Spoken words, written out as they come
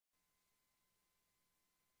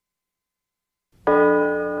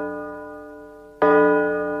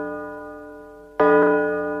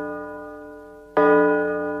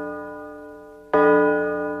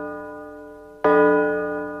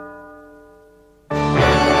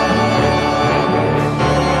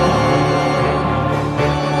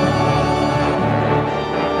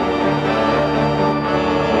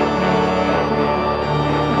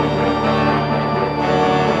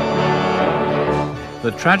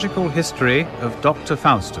Tragical History of Dr.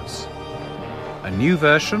 Faustus, a new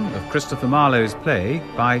version of Christopher Marlowe's play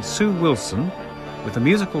by Sue Wilson, with a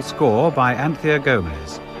musical score by Anthea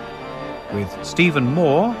Gomez, with Stephen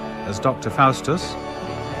Moore as Dr. Faustus,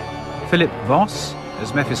 Philip Voss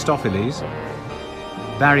as Mephistopheles,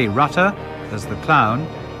 Barry Rutter as the clown,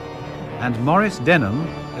 and Maurice Denham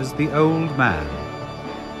as the old man.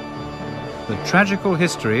 The Tragical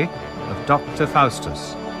History of Dr.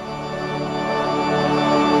 Faustus.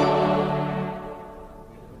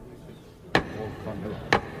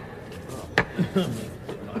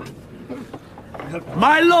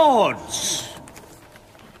 My lords!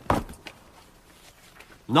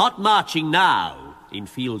 Not marching now in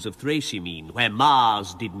fields of Thracymene, where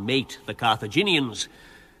Mars did mate the Carthaginians,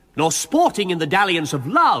 nor sporting in the dalliance of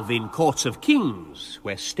love in courts of kings,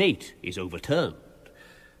 where state is overturned,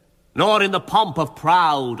 nor in the pomp of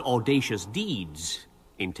proud, audacious deeds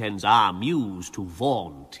intends our muse to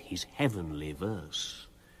vaunt his heavenly verse.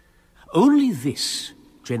 Only this,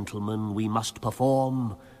 gentlemen, we must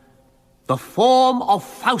perform: the form of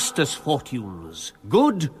Faustus' fortunes,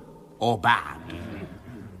 good or bad.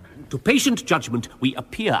 To patient judgment we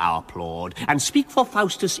appear our plaud, and speak for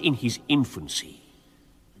Faustus in his infancy.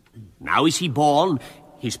 Now is he born,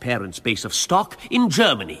 his parents' base of stock, in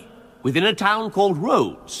Germany, within a town called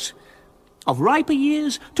Rhodes. Of riper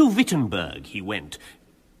years to Wittenberg he went,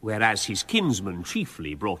 whereas his kinsmen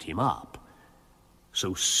chiefly brought him up.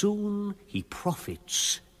 So soon he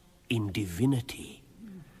profits in divinity.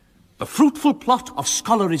 The fruitful plot of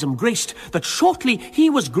scholarism graced, that shortly he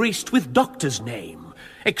was graced with doctor's name,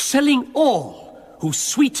 excelling all whose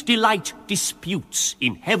sweet delight disputes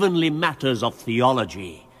in heavenly matters of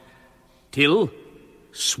theology, till,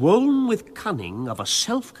 swoln with cunning of a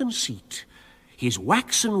self-conceit, his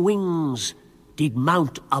waxen wings did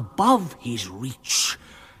mount above his reach,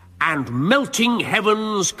 and melting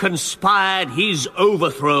heavens conspired his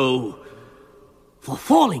overthrow. For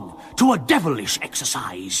falling to a devilish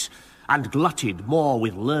exercise, and glutted more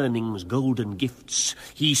with learning's golden gifts,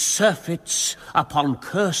 he surfeits upon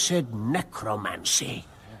cursed necromancy.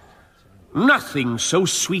 Nothing so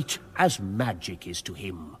sweet as magic is to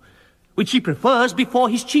him, which he prefers before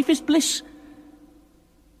his chiefest bliss.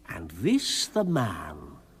 And this the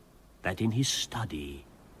man that in his study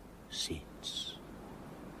sits.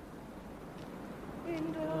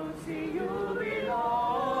 In dulci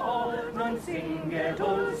jubilo, nun singet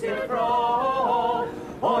uns ihr froh,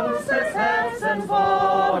 unseres Herzens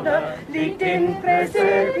Wonne liegt in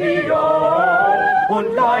Präsepio,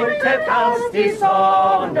 und leuchtet aus die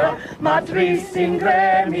Sonne, Matris in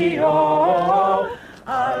gremio,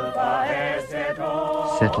 Alpha et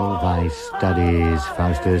Omega. Settle thy studies,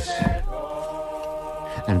 Faustus,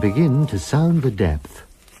 and begin to sound the depth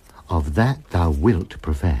of that thou wilt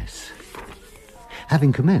profess.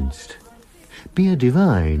 Having commenced, be a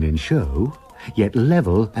divine in show, yet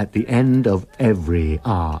level at the end of every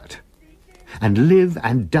art, and live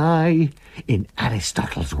and die in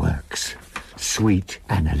Aristotle's works. Sweet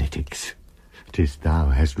analytics, 'tis thou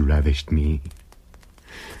hast ravished me.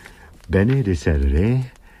 Bene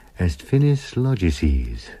discedere est finis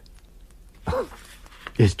logices.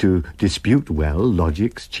 Is to dispute well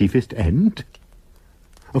logic's chiefest end?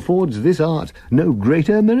 Affords this art no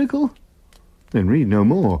greater miracle? Then read no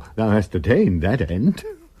more, thou hast attained that end.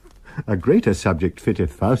 A greater subject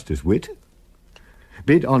fitteth Faustus' wit.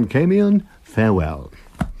 Bid Oncamion farewell.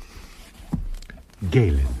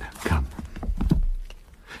 Galen, come.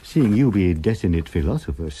 Seeing you be desinit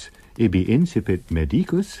philosophus, ibi incipit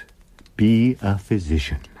medicus, be a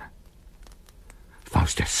physician.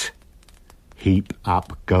 Faustus, heap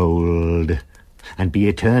up gold, and be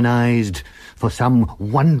eternized for some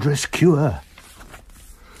wondrous cure.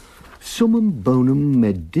 Summum bonum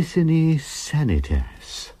medicinae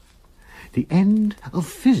sanitas. The end of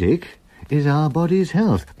physic is our body's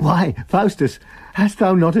health. Why, Faustus, hast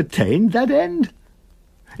thou not attained that end?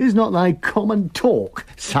 Is not thy common talk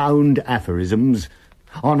sound aphorisms?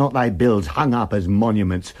 Are not thy bills hung up as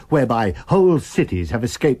monuments, whereby whole cities have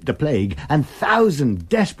escaped the plague, and 1,000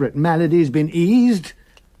 desperate maladies been eased?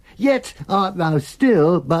 Yet art thou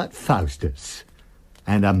still but Faustus,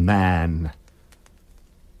 and a man.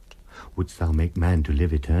 Wouldst thou make man to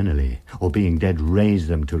live eternally, or being dead raise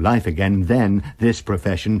them to life again, then this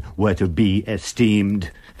profession were to be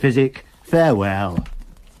esteemed. Physic, farewell.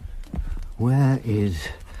 Where is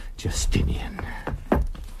Justinian?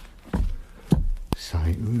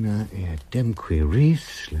 Sai una eademque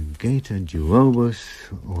res, legata duobus,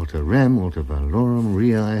 alter rem, alter valorum,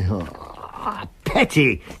 riae...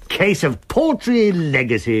 petty case of paltry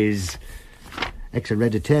legacies. Ex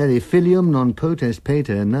hereditary filium non potest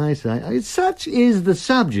pater nisi. Such is the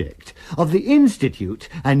subject of the institute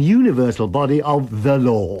and universal body of the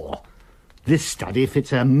law. This study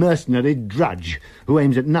fits a mercenary drudge who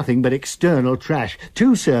aims at nothing but external trash,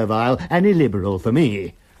 too servile and illiberal for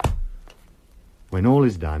me. When all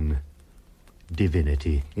is done,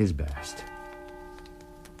 divinity is best.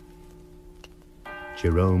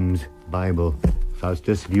 Jerome's Bible.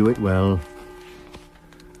 Faustus, view it well.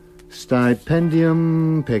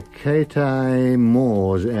 Stipendium peccatae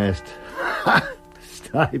mors est.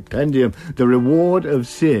 Stipendium, the reward of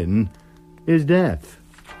sin, is death.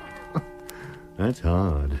 That's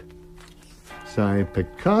hard. Si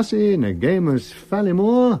peccasi negemus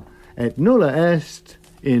fallimur, et nulla est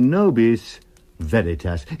in nobis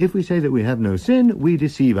veritas. If we say that we have no sin, we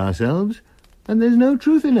deceive ourselves, and there's no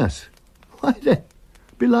truth in us. Why then?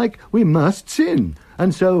 Belike we must sin,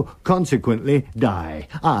 and so consequently die.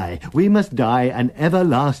 Aye, we must die an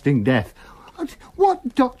everlasting death.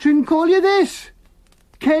 What doctrine call you this?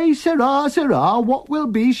 Que sera, sera, what will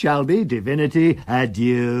be, shall be, divinity,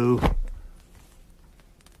 adieu.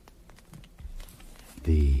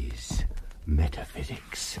 These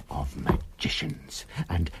metaphysics of magicians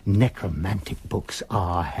and necromantic books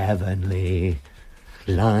are heavenly.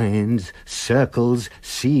 Lines, circles,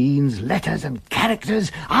 scenes, letters and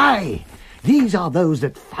characters, aye, these are those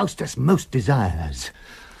that Faustus most desires.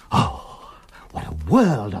 Oh, what a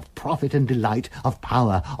world of profit and delight, of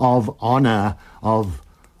power, of honour, of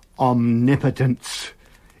omnipotence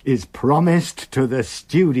is promised to the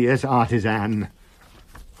studious artisan.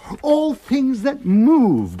 All things that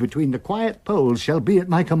move between the quiet poles shall be at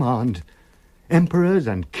my command. Emperors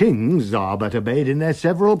and kings are but obeyed in their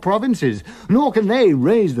several provinces, nor can they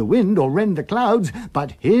raise the wind or rend the clouds,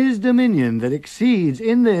 but his dominion that exceeds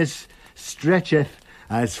in this stretcheth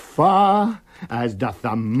as far as doth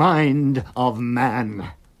the mind of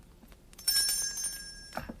man.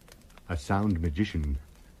 A sound magician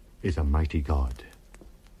is a mighty god.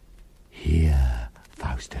 Here,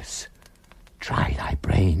 Faustus, try thy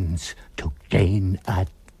brains to gain a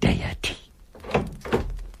deity.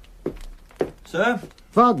 Sir?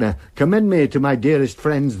 Wagner, commend me to my dearest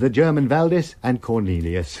friends, the German Valdis and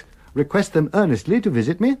Cornelius. Request them earnestly to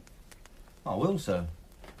visit me. I will, sir.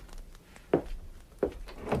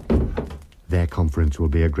 Their conference will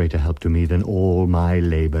be a greater help to me than all my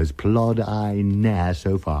labours. Plod I ne'er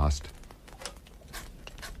so fast.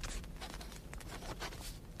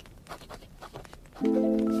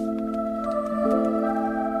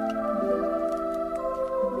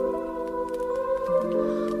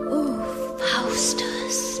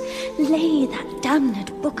 Lay that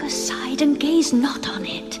damned book aside and gaze not on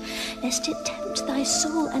it, lest it tempt thy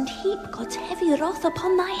soul and heap God's heavy wrath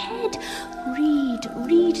upon thy head.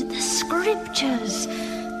 Read the scriptures.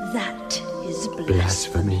 That is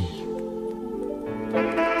blasphemy.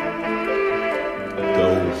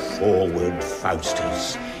 Go forward,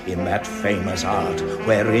 Faustus, in that famous art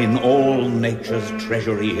wherein all nature's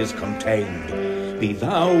treasury is contained. Be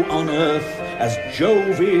thou on earth as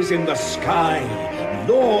Jove is in the sky,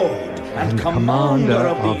 Lord and commander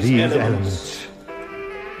of these elements.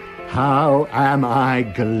 How am I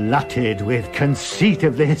glutted with conceit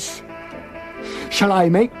of this? Shall I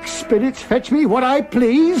make spirits fetch me what I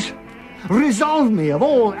please? Resolve me of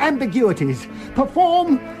all ambiguities?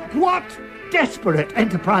 Perform what desperate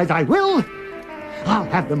enterprise I will? I'll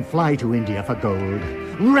have them fly to India for gold,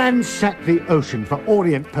 ransack the ocean for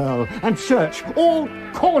orient pearl, and search all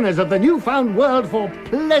corners of the newfound world for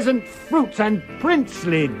pleasant fruits and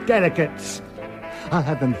princely delicates. I'll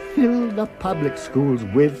have them fill the public schools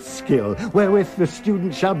with skill, wherewith the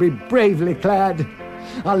student shall be bravely clad.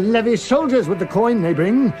 I'll levy soldiers with the coin they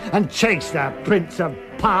bring, and chase the Prince of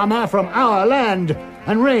Parma from our land,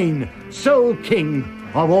 and reign sole king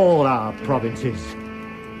of all our provinces.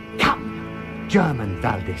 Come, German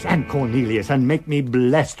Valdis and Cornelius, and make me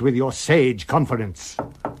blessed with your sage conference.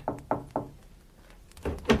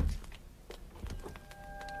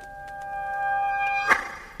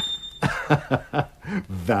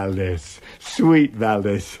 Valdis, sweet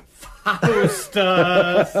Valdis.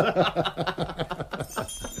 Faustus!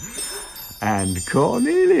 And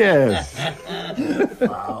Cornelius.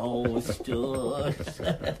 Faustus.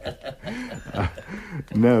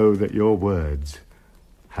 Know that your words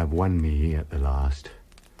have won me at the last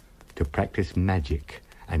to practice magic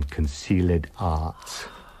and concealed arts.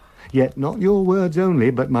 Yet not your words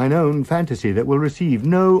only, but mine own fantasy that will receive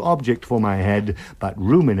no object for my head, but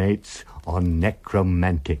ruminates on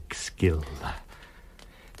necromantic skill.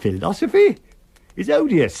 Philosophy is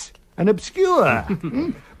odious and obscure,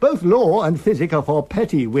 Both law and physic are for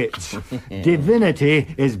petty wits.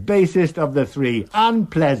 Divinity is basest of the three,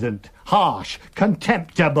 unpleasant, harsh,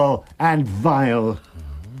 contemptible, and vile.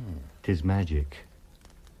 'Tis magic,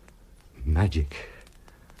 magic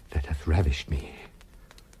that hath ravished me.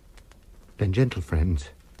 Then, gentle friends,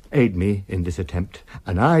 aid me in this attempt,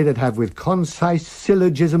 and I that have with concise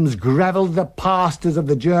syllogisms gravelled the pastors of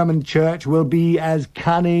the German church will be as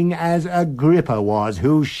cunning as Agrippa was,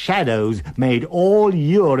 whose shadows made all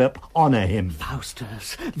Europe honour him.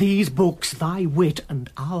 Faustus, these books, thy wit and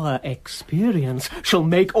our experience, shall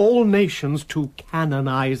make all nations to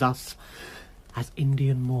canonize us. As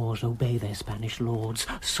Indian Moors obey their Spanish lords,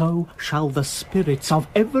 so shall the spirits of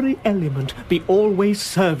every element be always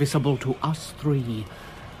serviceable to us three.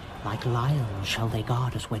 Like lions shall they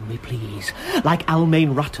guard us when we please, like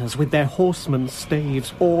Almain rutters with their horsemen's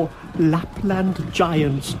staves, or Lapland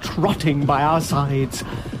giants trotting by our sides.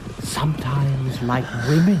 Sometimes like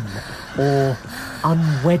women, or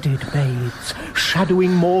unwedded babes,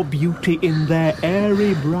 shadowing more beauty in their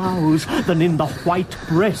airy brows than in the white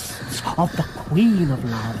breasts of the Queen of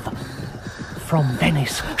Love. From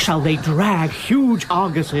Venice shall they drag huge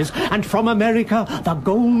argosies, and from America the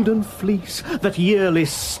golden fleece that yearly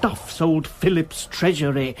stuffs old Philip's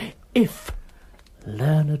treasury, if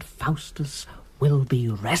learned Faustus will be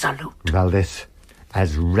resolute. Valdis,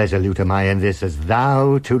 as resolute am I in this as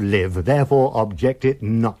thou to live, therefore object it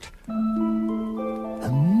not.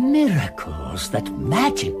 The miracles that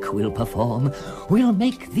magic will perform will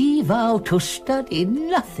make thee vow to study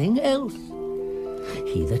nothing else.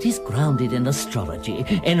 He that is grounded in astrology,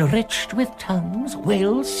 enriched with tongues,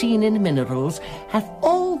 well seen in minerals, hath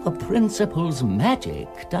all the principles magic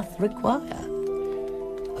doth require.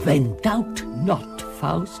 Then doubt not,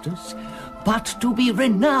 Faustus, but to be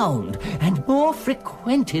renowned and more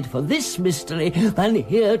frequented for this mystery than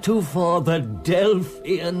heretofore the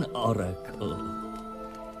Delphian oracle.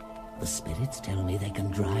 The spirits tell me they can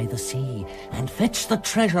dry the sea and fetch the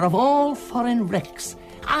treasure of all foreign wrecks.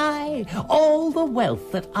 Aye, all the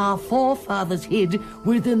wealth that our forefathers hid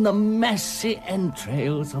within the massy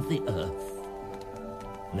entrails of the earth.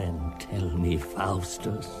 Then tell me,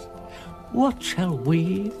 Faustus, what shall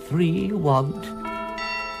we three want?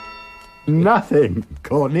 Nothing,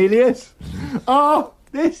 Cornelius. Oh,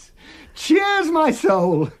 this cheers my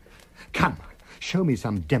soul. Come, show me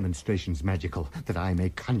some demonstrations magical, that I may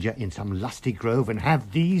conjure in some lusty grove and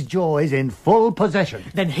have these joys in full possession.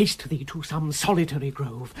 Then haste thee to some solitary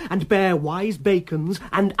grove, and bear wise Bacon's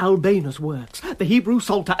and Albana's works, the Hebrew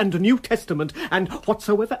Psalter and New Testament, and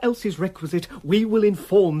whatsoever else is requisite, we will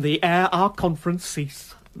inform thee ere our conference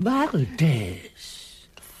cease. Valdez,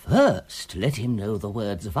 first let him know the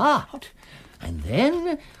words of art, and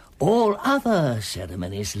then all other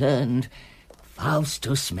ceremonies learned.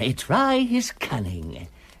 Faustus may try his cunning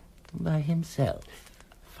by himself.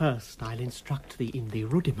 First I'll instruct thee in the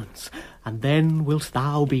rudiments, and then wilt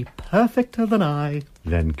thou be perfecter than I.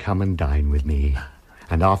 Then come and dine with me,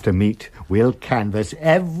 and after meat we'll canvass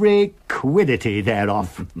every quiddity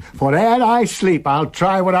thereof. For ere I sleep I'll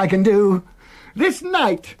try what I can do. This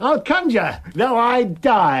night I'll conjure, though I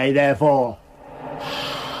die therefore.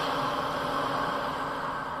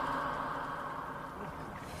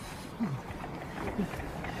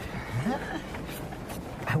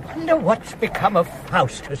 I wonder what's become of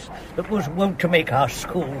Faustus, that was wont to make our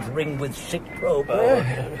schools ring with sick probo.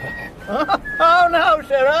 Oh, no,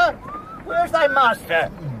 sirrah. Where's thy master?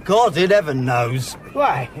 God in heaven knows.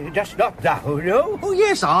 Why, dost not thou know? Oh,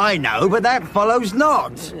 yes, I know, but that follows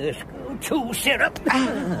not. Too, sirrah.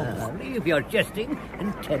 Leave your jesting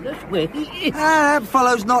and tell us where he is. That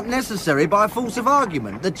follows not necessary by force of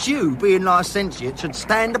argument, that you, being licentiate, should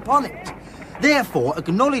stand upon it. Therefore,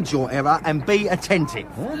 acknowledge your error and be attentive.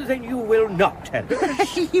 Then you will not tell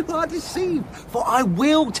us. You are deceived, for I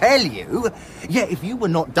will tell you. Yet if you were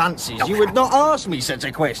not dunces, you would not ask me such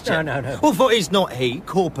a question. No. Well, for is not he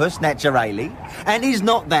corpus naturale, and is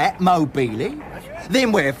not that mobile?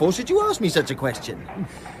 Then wherefore should you ask me such a question?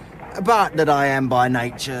 But that I am by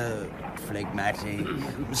nature phlegmatic,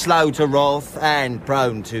 slow to wrath, and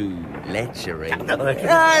prone to lechery.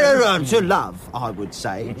 To love, I would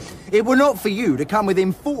say. It were not for you to come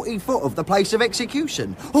within 40 foot of the place of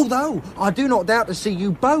execution, although I do not doubt to see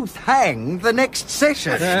you both hanged the next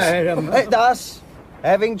session. Thus,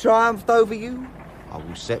 having triumphed over you, I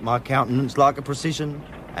will set my countenance like a precision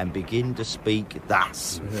and begin to speak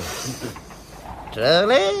thus.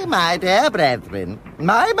 Truly, my dear brethren,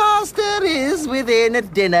 my master is within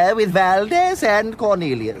at dinner with Valdez and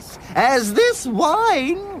Cornelius, as this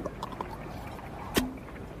wine,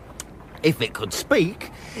 if it could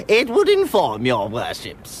speak, it would inform your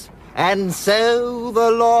worships. And so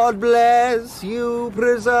the Lord bless you,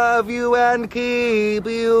 preserve you, and keep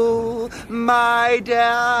you, my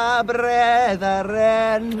dear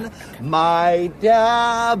brethren, my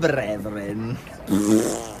dear brethren.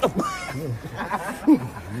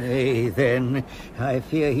 Nay, then, I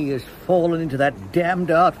fear he has fallen into that damned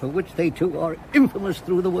art for which they two are infamous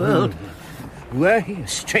through the world. Were he a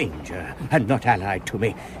stranger and not allied to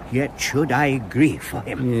me, yet should I grieve for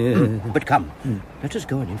him. But come, let us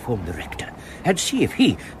go and inform the rector, and see if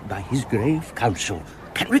he, by his grave counsel,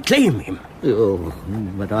 can reclaim him. Oh,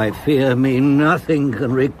 but I fear me nothing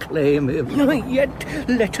can reclaim him. Yet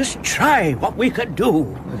let us try what we can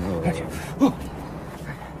do.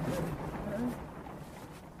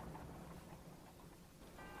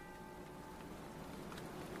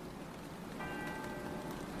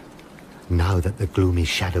 Now that the gloomy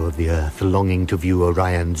shadow of the earth, longing to view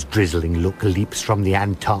Orion's drizzling look, leaps from the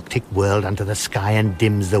Antarctic world unto the sky and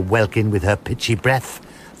dims the welkin with her pitchy breath,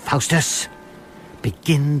 Faustus,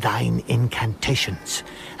 begin thine incantations,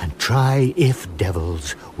 and try if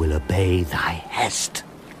devils will obey thy hest,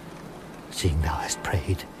 seeing thou hast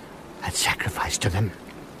prayed and sacrificed to them.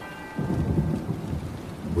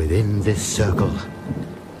 Within this circle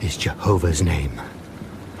is Jehovah's name,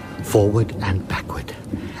 forward and backward,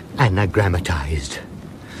 anagrammatized.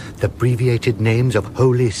 The abbreviated names of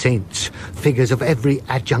holy saints, figures of every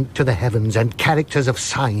adjunct to the heavens, and characters of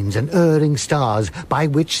signs and erring stars by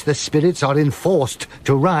which the spirits are enforced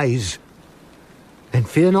to rise. Then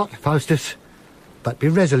fear not, Faustus, but be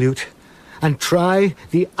resolute, and try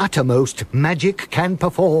the uttermost magic can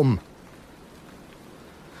perform.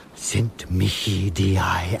 Sint mihi dii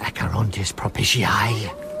acarontis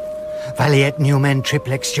propitiae, valeat numen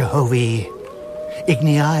triplex Jehovi,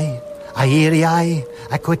 Ignii, Aeriae,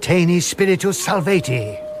 Aquitanis Spiritus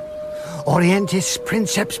Salvati, Orientis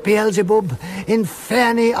Princeps Beelzebub,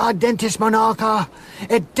 Inferni Ardentis Monarcha,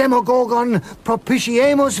 et Demagogon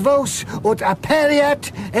propitiemus vos, ut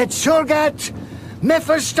aperiat et surgat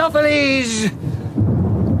Mephistopheles.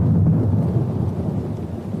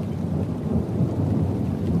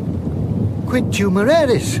 Quid tu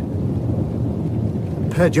mereris?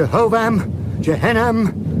 Per Jehovam,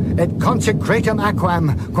 Jehennam, et consecratum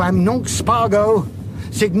aquam, quam nunc spargo,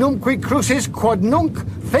 signumque crucis quod nunc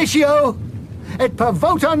facio, et per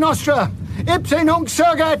vota nostra, ipse nunc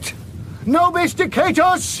surgat, nobis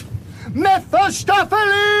dicatus, Mephistopheles!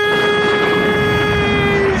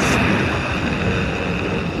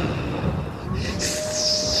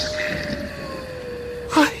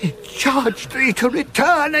 I charge thee to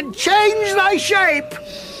return and change thy shape!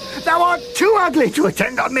 Thou art too ugly to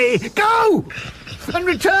attend on me! Go! And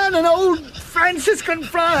return an old Franciscan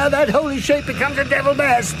friar, that holy shape becomes a devil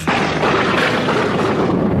best.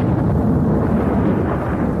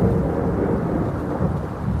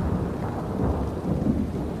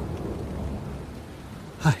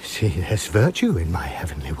 I see there's virtue in my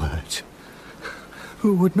heavenly words.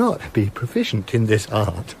 Who would not be proficient in this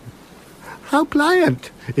art? How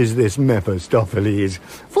pliant is this Mephistopheles,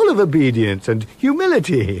 full of obedience and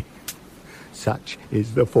humility. Such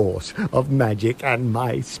is the force of magic and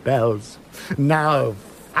my spells. Now,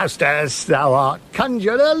 Faustus, thou art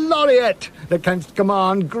conjurer laureate, that canst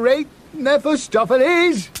command great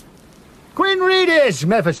Mephistopheles. Quinridis,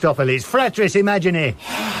 Mephistopheles, fratris imagine.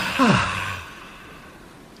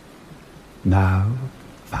 Now,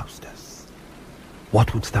 Faustus,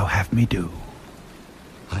 what wouldst thou have me do?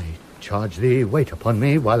 I charge thee wait upon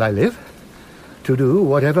me while I live, to do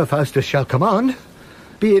whatever Faustus shall command,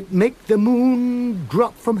 be it make the moon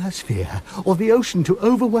drop from her sphere, or the ocean to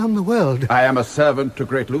overwhelm the world. I am a servant to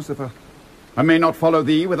great Lucifer. I may not follow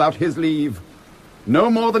thee without his leave.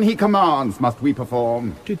 No more than he commands must we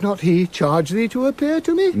perform. Did not he charge thee to appear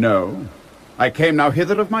to me? No. I came now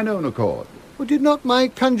hither of mine own accord. Or did not my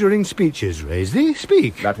conjuring speeches raise thee?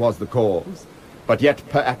 Speak. That was the cause, but yet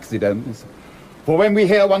per accidens. For when we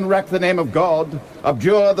hear one wreck the name of God,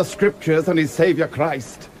 abjure the scriptures and his Saviour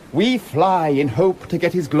Christ, we fly in hope to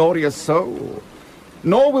get his glorious soul.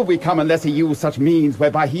 Nor will we come unless he use such means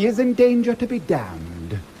whereby he is in danger to be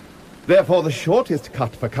damned. Therefore the shortest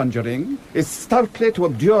cut for conjuring is stoutly to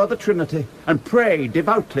abjure the Trinity and pray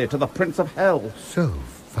devoutly to the Prince of Hell. So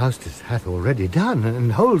Faustus hath already done,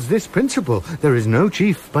 and holds this principle: there is no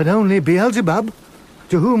chief but only Beelzebub,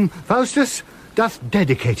 to whom Faustus doth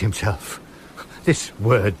dedicate himself. This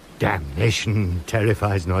word damnation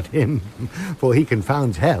terrifies not him, for he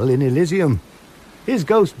confounds hell in Elysium. His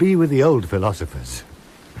ghost be with the old philosophers.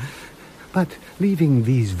 But leaving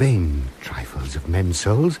these vain trifles of men's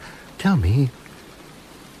souls, tell me,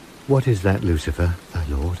 what is that Lucifer, thy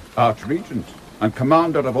lord? Archregent, and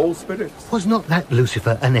commander of all spirits. Was not that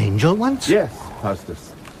Lucifer an angel once? Yes,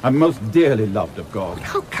 Faustus, and most dearly loved of God.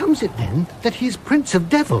 How comes it then that he is prince of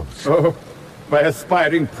devils? Oh, by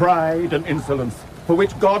aspiring pride and insolence, for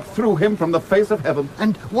which God threw him from the face of heaven.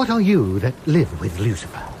 And what are you that live with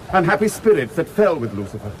Lucifer? Unhappy spirits that fell with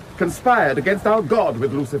Lucifer, conspired against our God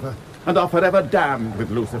with Lucifer, and are forever damned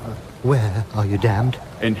with Lucifer. Where are you damned?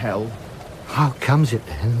 In hell. How comes it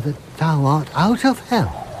then that thou art out of hell?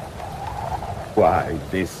 Why,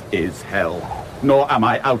 this is hell, nor am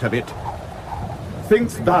I out of it.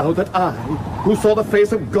 Think'st thou that I, who saw the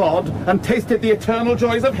face of God and tasted the eternal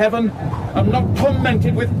joys of heaven, am not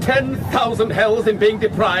tormented with 10,000 hells in being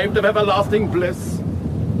deprived of everlasting bliss?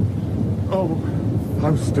 Oh,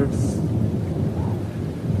 Faustus,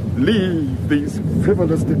 leave these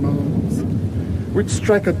frivolous demands, which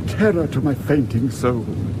strike a terror to my fainting soul.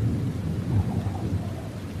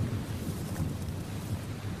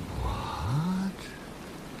 What?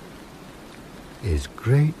 Is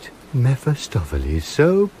great Mephistopheles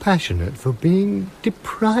so passionate for being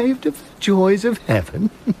deprived of the joys of heaven?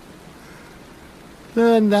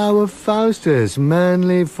 Learn thou of Faustus'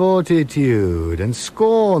 manly fortitude, and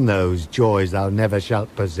scorn those joys thou never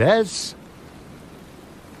shalt possess.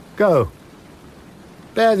 Go,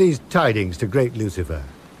 bear these tidings to great Lucifer.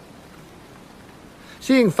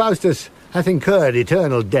 Seeing Faustus hath incurred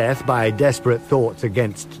eternal death by desperate thoughts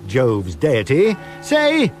against Jove's deity,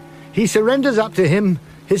 say he surrenders up to him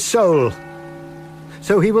his soul,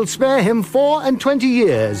 so he will spare him 24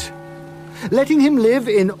 years, letting him live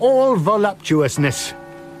in all voluptuousness,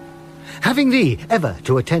 having thee ever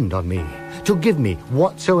to attend on me, to give me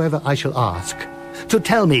whatsoever I shall ask, to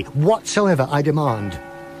tell me whatsoever I demand,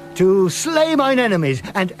 to slay mine enemies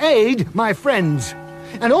and aid my friends,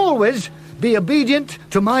 and always be obedient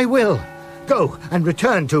to my will. Go and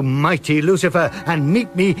return to mighty Lucifer, and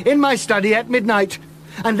meet me in my study at midnight,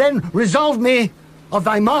 and then resolve me of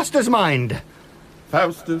thy master's mind.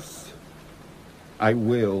 Faustus, I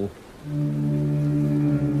will.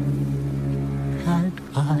 Had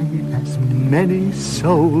I as many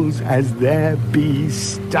souls as there be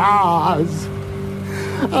stars,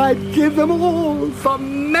 I'd give them all for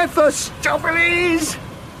Mephistopheles.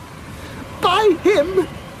 By him,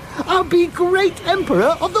 I'll be great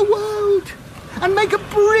emperor of the world, and make a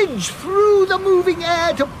bridge through the moving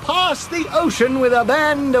air to pass the ocean with a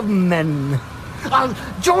band of men. I'll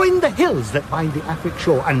join the hills that bind the Afric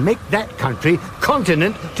shore, and make that country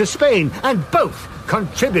continent to Spain, and both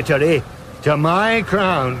contributory to my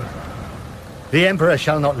crown. The emperor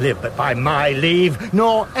shall not live but by my leave,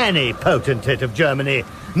 nor any potentate of Germany.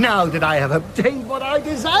 Now that I have obtained what I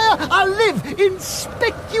desire, I'll live in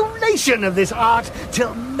speculation of this art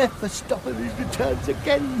till Mephistopheles returns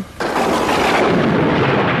again.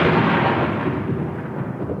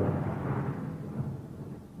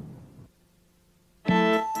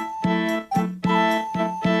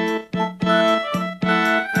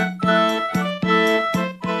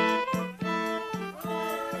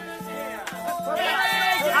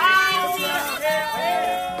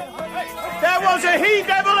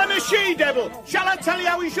 She-devil. Shall I tell you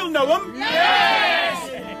how we shall know them? Yes!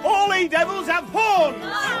 All he-devils have horns.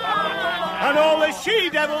 And all the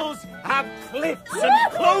she-devils have cliffs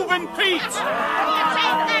and cloven feet.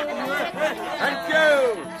 Thank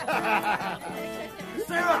you.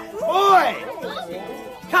 Sarah! Boy!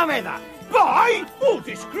 Come hither. Buy? Oh,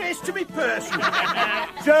 disgrace to me person.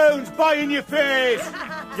 Jones, buy in your face.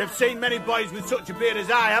 You've seen many boys with such a beard as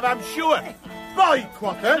I have, I'm sure. Buy,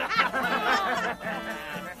 quother.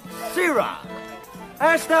 Sirrah,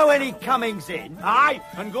 hast thou any comings in? Aye,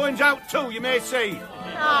 and goings out too, you may see.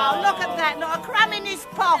 Oh, look at that, not a crumb in his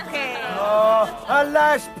pocket. Oh,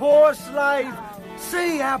 alas, poor slave.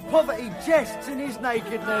 See how poverty jests in his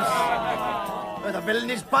nakedness. The villain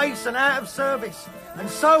is base and out of service, and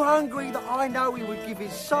so hungry that I know he would give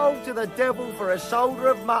his soul to the devil for a shoulder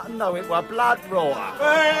of mutton, though it were blood raw.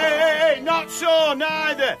 Hey, not so,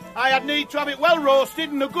 neither. I had need to have it well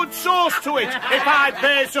roasted and a good sauce to it. If I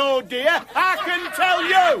pay so dear, I can tell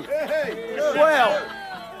you. Well,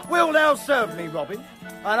 wilt thou serve me, Robin?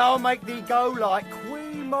 And I'll make thee go like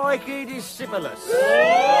Queen Mikey Discipulus.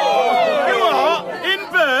 You are? In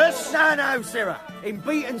verse? No, Sirrah. In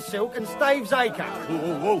beaten silk and staves acre.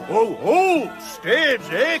 Oh, staves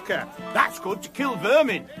acre. That's good to kill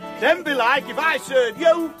vermin. Then belike, if I serve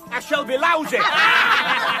you, I shall be lousy.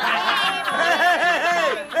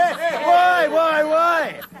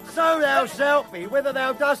 Why? So thou shalt be, whether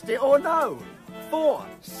thou dost it or no. For,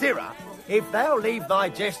 Sirrah, if thou leave thy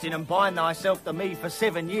jesting and bind thyself to me for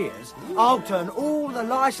 7 years, I'll turn all the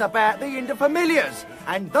lice about thee into familiars,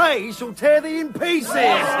 and they shall tear thee in pieces. Nay,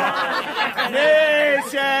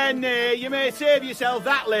 you may save yourself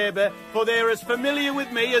that labour, for they're as familiar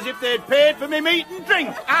with me as if they'd paid for me meat and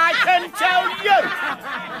drink. I can tell you!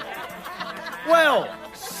 Well,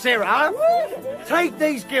 Sirrah, take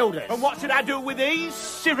these guilders. And what should I do with these,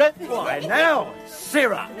 Sirrah? Why now,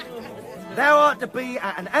 Sirrah, thou art to be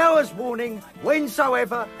at an hour's warning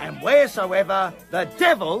whensoever and wheresoever the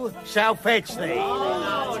devil shall fetch thee.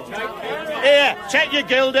 Here, take your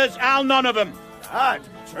guilders, I'll none of them.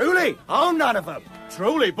 Truly, I'll none of them.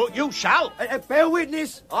 Truly, but you shall. Bear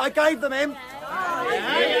witness, I gave them him.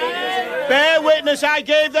 Bear witness, I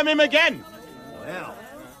gave them him again. Well,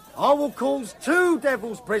 I will cause 2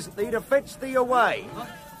 devils presently to fetch thee away.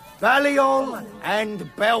 Baliol and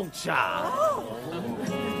Belcher.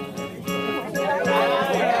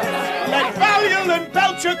 Let Baliol and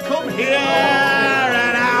Belcher come here,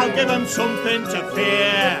 and I'll give them something to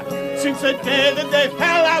fear. Since the day that they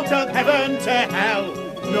fell out of heaven to hell,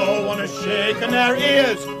 no one has shaken their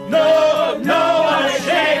ears. No one has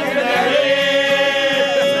shaken their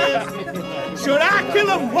ears. Should I kill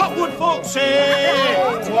them, what would folks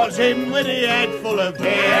say? 'Twas him with the head full of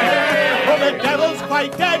hair. For the devil's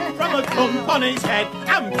quite dead from a thump on his head.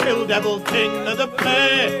 I'm Kill Devil, king of the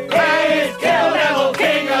play. Praise Kill Devil,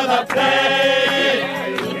 king of the play.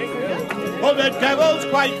 For the devil's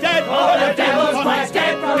quite dead. For the devil's quite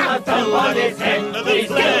dead from a thump on his head.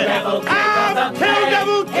 I'm Kill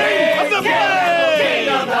Devil, king of the play. King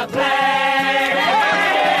of the play.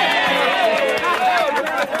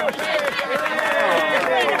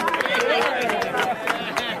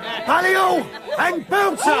 Baliol and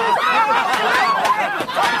Belcher!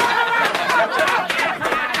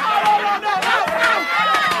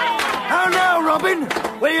 How now, Robin?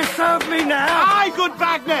 Will you serve me now? Aye, good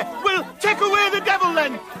Wagner. We'll take away the devil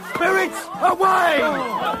then. Spirits, away!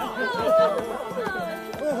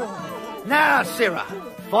 Now, Sirrah,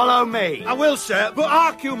 follow me. I will, sir, but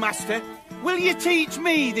hark you, master. Will you teach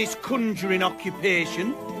me this conjuring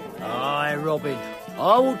occupation? Aye, Robin.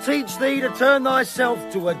 I will teach thee to turn thyself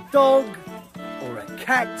to a dog, or a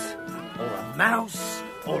cat, or a mouse,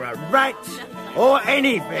 or a rat, or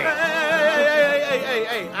anything.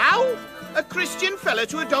 Hey, how? A Christian fella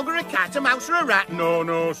to a dog or a cat, a mouse or a rat?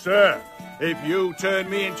 No, sir. If you turn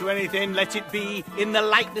me into anything, let it be in the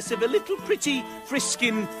likeness of a little pretty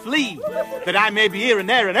frisking flea, that I may be here and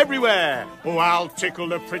there and everywhere. Oh, I'll tickle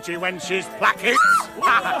the pretty wench's plackets.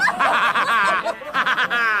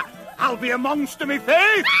 I'll be a monster, me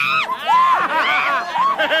faith.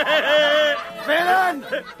 Villain!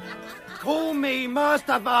 Call me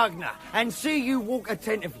Master Wagner, and see you walk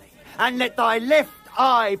attentively, and let thy left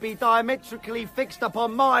eye be diametrically fixed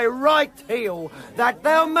upon my right heel, that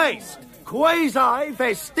thou mayst quasi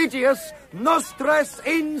vestigius nostres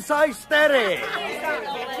insistere.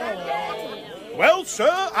 Well,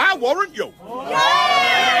 sir, I warrant you.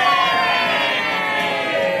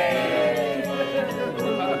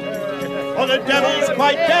 For the devil's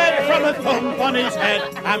quite dead from a thump on his head.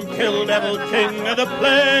 I'm Kill Devil, king of the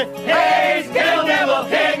play. He's Kill Devil,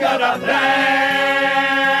 king of the play.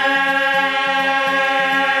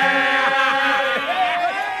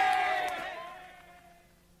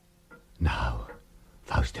 Now,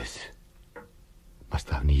 Faustus, must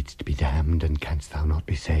thou needs to be damned, and canst thou not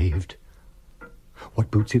be saved? What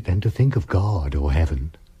boots it then to think of God or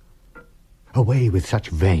heaven? Away with such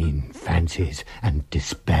vain fancies and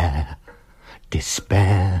despair.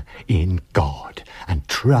 Despair in God, and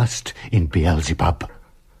trust in Beelzebub.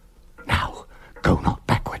 Now, go not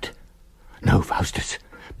backward. No, Faustus,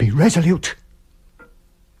 be resolute.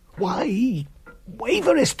 Why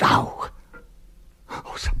waverest thou?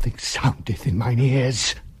 Oh, something soundeth in mine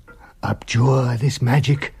ears. Abjure this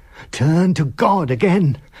magic, turn to God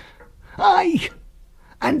again. Aye,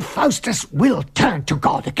 and Faustus will turn to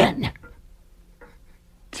God again.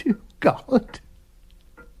 To God?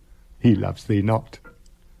 He loves thee not.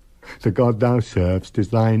 The God thou servest is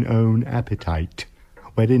thine own appetite,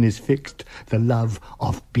 wherein is fixed the love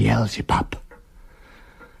of Beelzebub.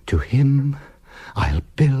 To him I'll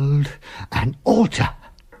build an altar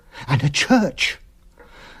and a church,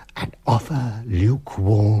 and offer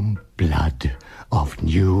lukewarm blood of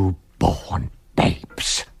new-born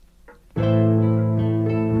babes.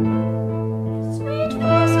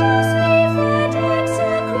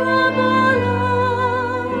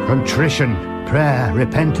 Contrition, prayer,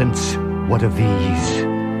 repentance, what of these?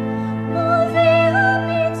 Move thee up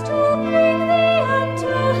means to bring thee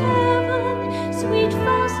unto heaven. Sweet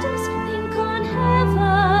Faustus, think on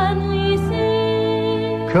heavenly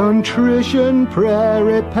things. Contrition, prayer,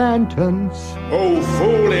 repentance. Oh,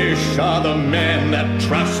 foolish are the men that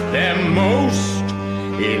trust them most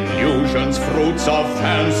illusions, fruits of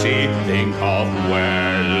fancy, think of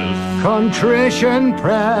wealth. Contrition,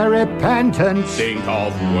 prayer, repentance. Think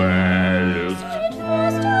of wealth. Sweet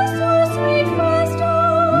Faustus, oh sweet Faustus.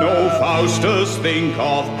 No, Faustus, think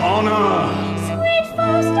of honor. Sweet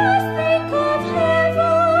Faustus, think of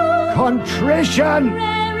heaven. Contrition.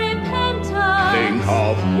 Prayer, repentance. Think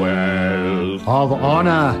of wealth. Of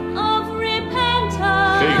honor. Of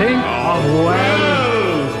repentance. Think of wealth.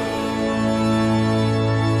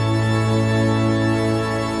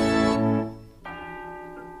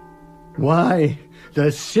 Why,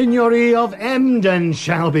 the Signory of Emden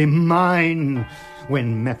shall be mine.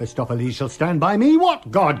 When Mephistopheles shall stand by me,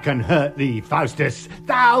 what god can hurt thee, Faustus?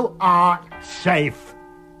 Thou art safe.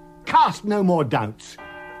 Cast no more doubts.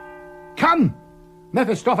 Come,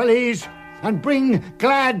 Mephistopheles, and bring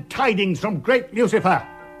glad tidings from great Lucifer.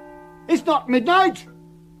 Is not midnight?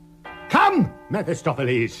 Come,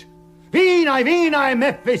 Mephistopheles. Veni, veni,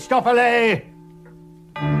 Mephistopheles.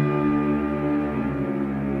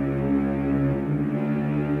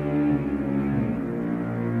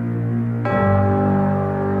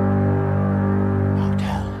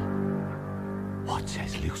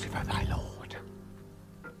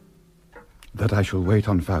 That I shall wait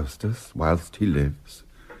on Faustus whilst he lives,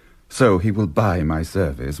 so he will buy my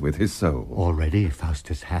service with his soul. Already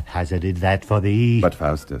Faustus hath hazarded that for thee. But,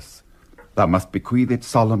 Faustus, thou must bequeath it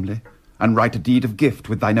solemnly, and write a deed of gift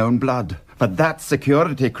with thine own blood, for that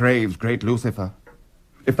security craves great Lucifer.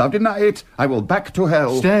 If thou deny it, I will back to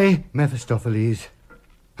hell. Stay, Mephistopheles,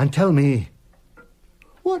 and tell me,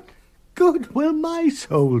 what good will my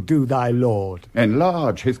soul do thy lord?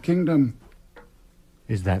 Enlarge his kingdom.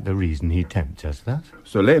 Is that the reason he tempts us thus?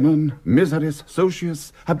 Soleman, miseris,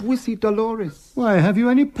 socius, abuisi doloris. Why, have you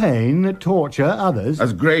any pain that torture others?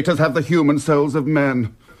 As great as have the human souls of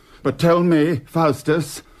men. But tell me,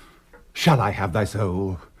 Faustus, shall I have thy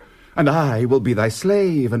soul? And I will be thy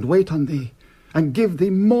slave and wait on thee, and give thee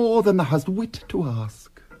more than thou hast wit to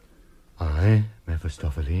ask. Aye,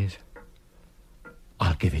 Mephistopheles,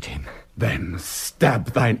 I'll give it him. Then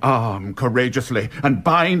stab thine arm courageously, and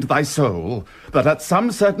bind thy soul, that at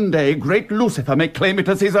some certain day great Lucifer may claim it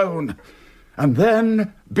as his own. And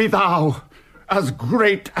then be thou as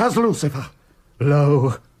great as Lucifer.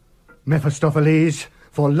 Lo, Mephistopheles,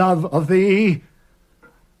 for love of thee,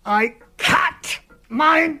 I cut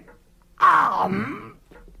mine arm,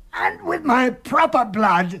 and with my proper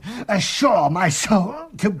blood assure my soul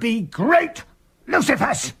to be great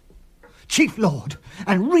Lucifer's, chief lord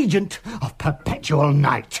and regent of perpetual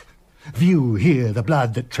night. View here the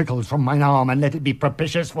blood that trickles from mine arm, and let it be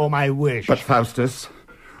propitious for my wish. But, Faustus,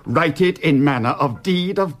 write it in manner of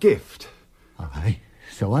deed of gift. Aye,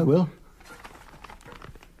 so I will.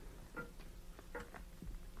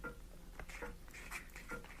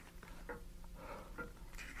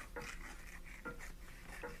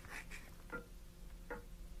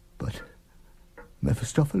 But,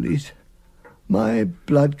 Mephistopheles, my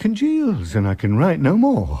blood congeals, and I can write no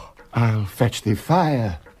more. I'll fetch thee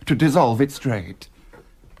fire to dissolve it straight.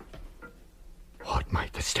 What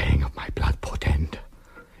might the staying of my blood portend?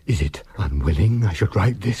 Is it unwilling I should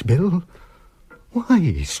write this bill?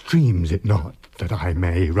 Why streams it not that I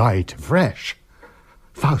may write fresh?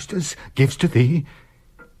 Faustus gives to thee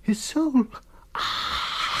his soul.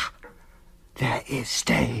 Ah, there is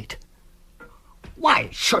stayed. Why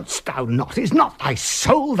shouldst thou not? Is not thy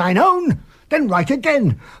soul thine own? Then write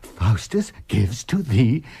again. Faustus gives to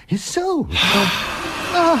thee his soul.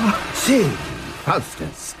 See,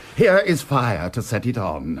 Faustus, here is fire to set it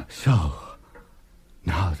on. So,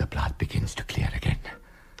 now the blood begins to clear again.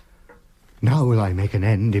 Now will I make an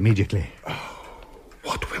end immediately. Oh,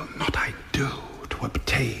 what will not I do to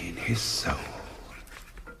obtain his soul?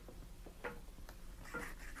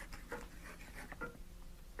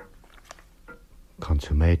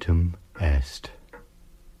 Consummatum est.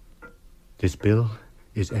 This bill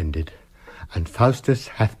is ended, and Faustus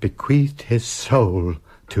hath bequeathed his soul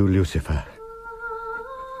to Lucifer.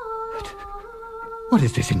 But what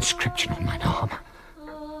is this inscription on mine arm?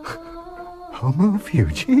 Homo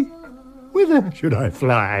Fugi? Whither should I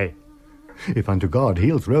fly? If unto God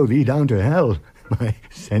he'll throw thee down to hell, my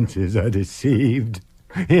senses are deceived.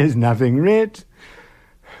 Here's nothing writ.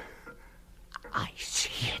 I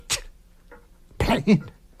see it. Plain.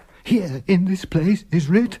 Here in this place is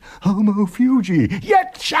writ Homo Fugi.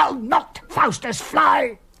 Yet shall not Faustus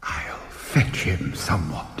fly. I'll fetch him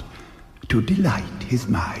somewhat to delight his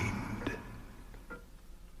mind.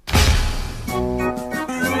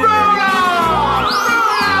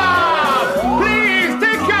 Please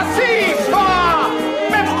take your seats for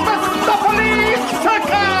Mephistopheles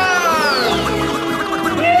Circus!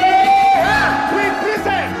 We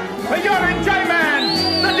present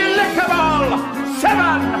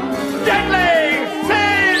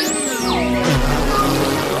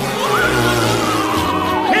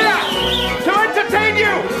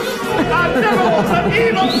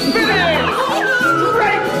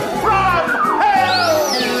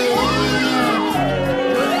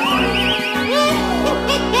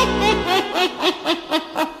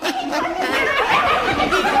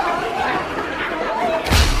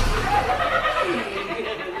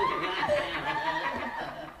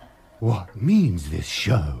means this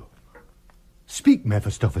show? Speak,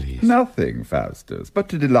 Mephistopheles. Nothing, Faustus, but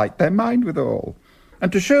to delight thy mind withal,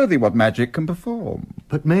 and to show thee what magic can perform.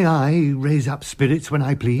 But may I raise up spirits when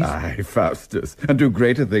I please? Aye, Faustus, and do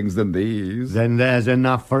greater things than these. Then there's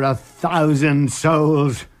enough for 1,000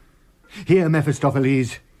 souls. Here,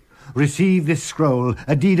 Mephistopheles, receive this scroll,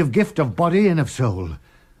 a deed of gift of body and of soul,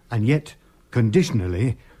 and yet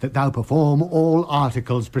conditionally that thou perform all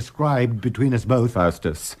articles prescribed between us both.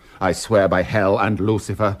 Faustus, I swear by hell and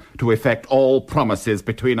Lucifer to effect all promises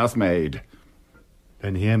between us made.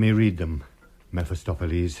 Then hear me read them,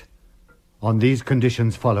 Mephistopheles, on these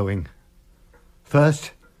conditions following.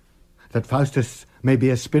 First, that Faustus may be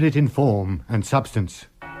a spirit in form and substance.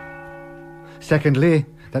 Secondly,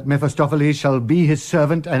 that Mephistopheles shall be his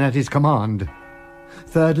servant and at his command.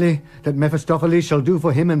 Thirdly, that Mephistopheles shall do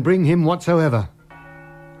for him and bring him whatsoever.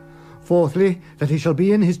 Fourthly, that he shall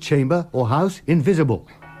be in his chamber or house invisible.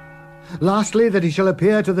 Lastly, that he shall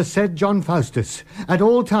appear to the said John Faustus at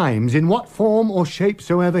all times in what form or shape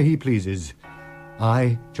soever he pleases.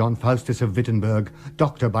 I, John Faustus of Wittenberg,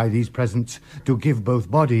 doctor by these presents, do give both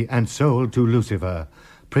body and soul to Lucifer,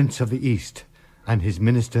 Prince of the East, and his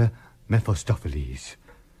minister Mephistopheles.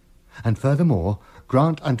 And furthermore,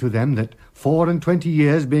 grant unto them that 24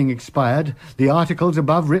 years being expired, the articles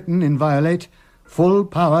above written inviolate, full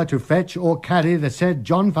power to fetch or carry the said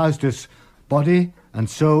John Faustus, body and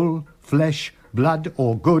soul, flesh, blood,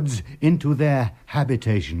 or goods, into their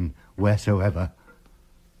habitation wheresoever.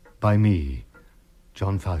 By me,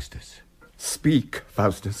 John Faustus. Speak,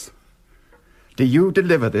 Faustus. Do you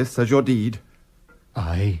deliver this as your deed?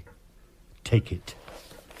 I take it.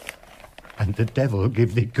 And the devil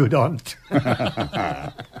give thee good on't.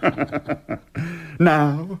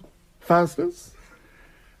 Now, Faustus,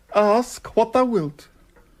 ask what thou wilt.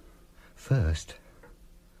 First,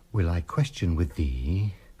 will I question with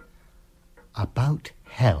thee about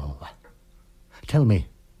hell. Tell me,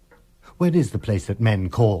 where is the place that men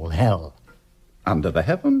call hell? Under the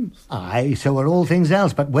heavens. Aye, so are all things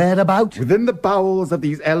else, but whereabout? Within the bowels of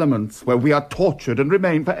these elements, where we are tortured and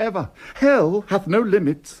remain forever. Hell hath no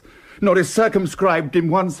limits, nor is circumscribed in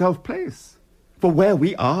one self-place. For where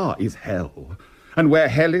we are is hell, and where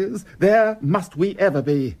hell is, there must we ever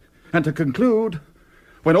be. And to conclude,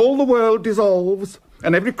 when all the world dissolves,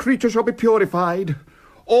 and every creature shall be purified,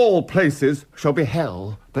 all places shall be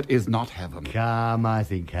hell that is not heaven. Come, I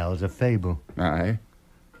think hell's a fable. Aye,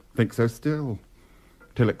 think so still,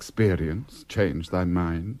 till experience change thy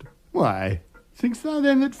mind. Why, thinkst thou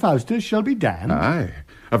then that Faustus shall be damned? Aye,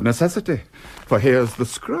 of necessity, for here's the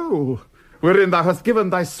scroll, wherein thou hast given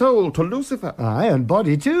thy soul to Lucifer. Aye, and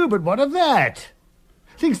body too, but what of that?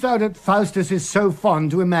 Thinkst thou that Faustus is so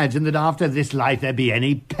fond to imagine that after this life there be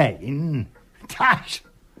any pain? Tush!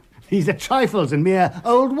 These are trifles and mere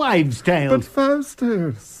old wives' tales. But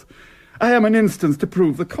Faustus, I am an instance to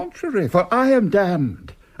prove the contrary, for I am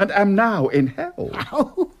damned, and am now in hell.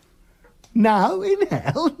 How? Now in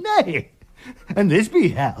hell? Nay. And this be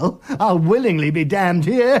hell, I'll willingly be damned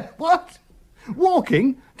here. What?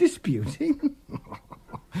 Walking? Disputing?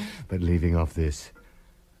 But leaving off this,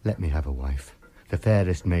 let me have a wife, the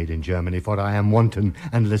fairest maid in Germany, for I am wanton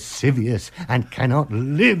and lascivious, and cannot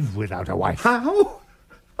live without a wife. How?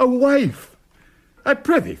 A wife? I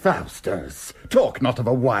prithee, Faustus, talk not of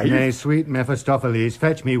a wife. Nay, sweet Mephistopheles,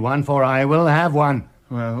 fetch me one, for I will have one.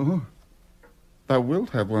 Well, thou wilt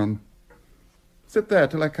have one. Sit there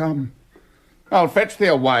till I come. I'll fetch thee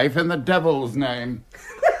a wife in the devil's name.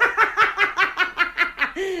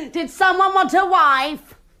 Did someone want a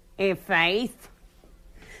wife? In faith.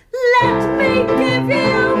 Let me give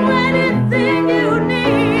you anything you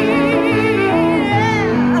need.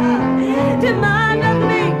 Demand of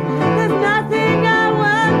me, there's nothing I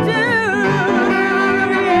won't do.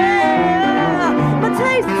 Yeah. My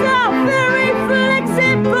tastes are very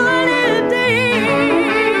flexible indeed.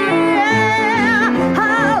 Yeah.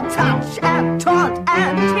 I'll touch and taunt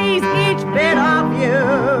and tease each bit of you.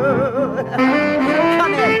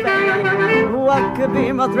 Come here, baby. What could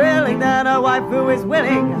be more thrilling than a wife who is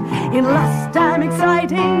willing? In lust I'm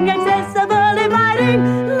exciting, accessible,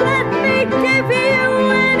 inviting. Let me give you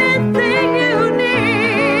anything you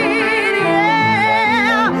need.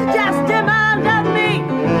 Yeah, just demand of me.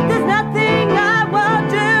 There's nothing I won't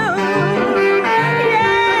do.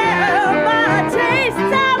 Yeah, my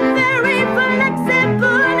tastes are very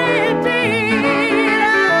flexible indeed.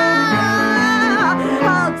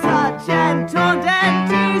 I'll touch and taunt and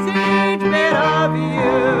tease each bit of you.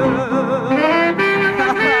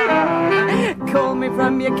 Call me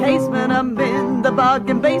from your casement, I'm in the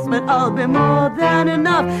bargain basement. I'll be more than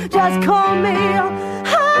enough. Just call me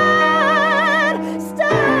hard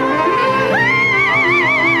style.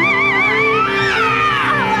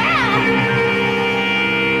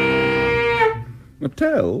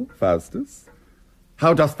 Well, Faustus,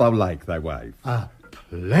 how dost thou like thy wife? A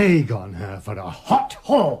plague on her for a hot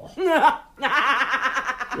whore.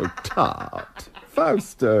 Oh, tart.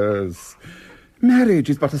 Faustus, marriage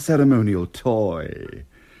is but a ceremonial toy.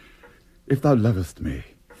 If thou lovest me,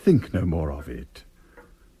 think no more of it.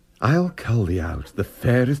 I'll cull thee out the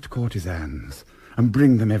fairest courtesans, and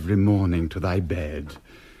bring them every morning to thy bed.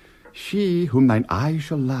 She whom thine eye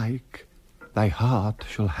shall like, thy heart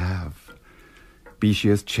shall have. Be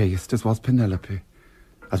she as chaste as was Penelope,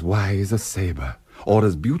 as wise as Sabre, or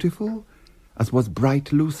as beautiful as was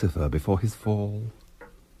bright Lucifer before his fall.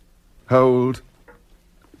 Hold.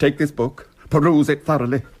 Take this book, peruse it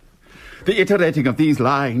thoroughly. The iterating of these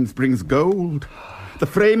lines brings gold. The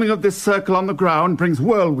framing of this circle on the ground brings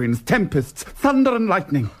whirlwinds, tempests, thunder and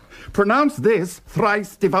lightning. Pronounce this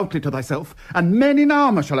thrice devoutly to thyself, and men in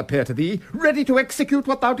armour shall appear to thee, ready to execute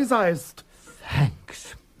what thou desirest.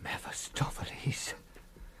 Thanks, Mephistopheles.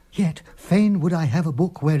 Yet fain would I have a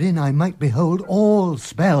book wherein I might behold all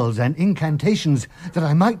spells and incantations, that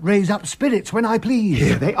I might raise up spirits when I please.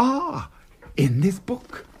 Here they are, in this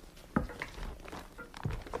book.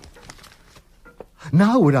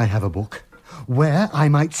 Now would I have a book where I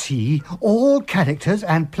might see all characters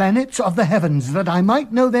and planets of the heavens, that I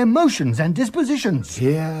might know their motions and dispositions.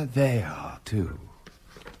 Here they are, too.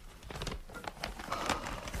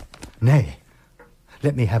 Nay,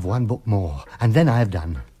 let me have one book more, and then I have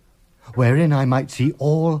done, wherein I might see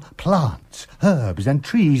all plants, herbs, and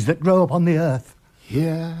trees that grow upon the earth.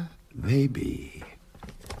 Here they be.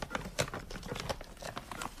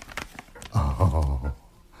 Oh,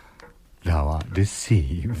 thou art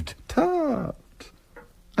deceived. Tut,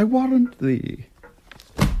 I warrant thee.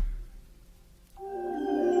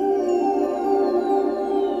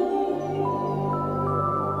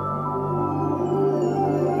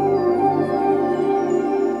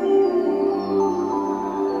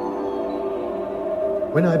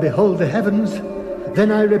 When I behold the heavens,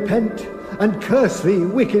 then I repent and curse thee,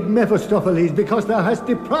 wicked Mephistopheles, because thou hast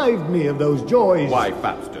deprived me of those joys. Why,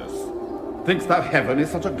 Faustus, thinkst thou heaven is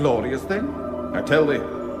such a glorious thing? I tell thee,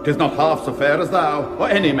 'tis not half so fair as thou, or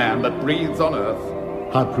any man that breathes on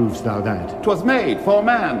earth. How provest thou that? 'Twas made for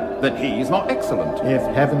man, that he is more excellent. If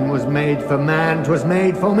heaven was made for man, 'twas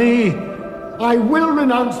made for me. I will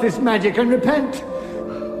renounce this magic and repent.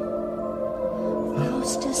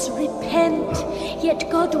 Faustus, repent, yet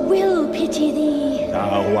God will pity thee.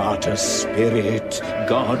 Thou art a spirit,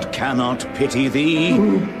 God cannot pity thee.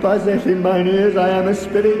 Who buzzeth in mine ears, I am a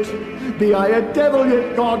spirit. Be I a devil,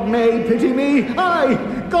 yet God may pity me. Aye,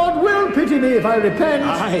 God will pity me if I repent.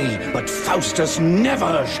 Aye, but Faustus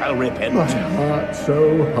never shall repent. My heart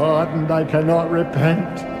so hardened I cannot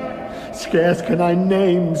repent. Scarce can I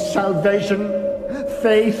name salvation,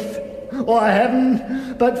 faith, or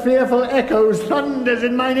heaven, but fearful echoes thunders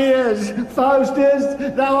in mine ears. Faustus,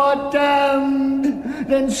 thou art damned.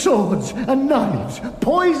 Then swords and knives,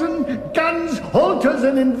 poison, guns, halters,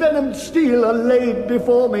 and envenomed steel are laid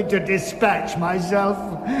before me to dispatch myself.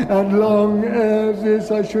 And long ere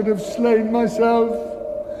this I should have slain myself,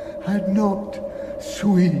 had not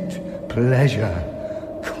sweet pleasure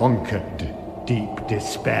conquered deep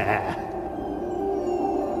despair.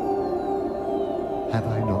 Have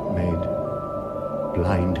I not made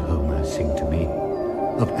blind Homer sing to me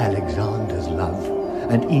of Alexander's love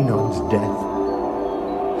and Enon's death?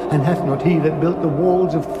 And hath not he that built the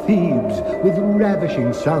walls of Thebes with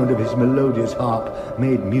ravishing sound of his melodious harp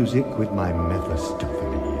made music with my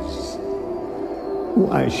Mephistopheles?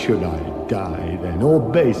 Why should I die then, or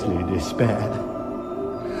basely despair?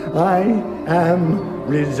 I am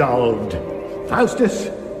resolved. Faustus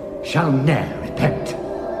shall ne'er repent.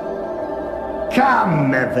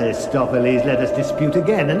 Come, Mephistopheles, let us dispute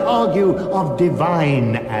again and argue of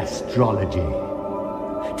divine astrology.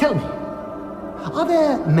 Tell me, are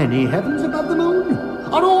there many heavens above the moon?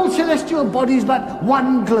 Are all celestial bodies but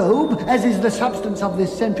one globe, as is the substance of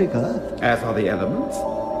this centric earth? As are the elements.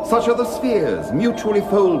 Such are the spheres, mutually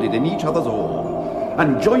folded in each other's orb,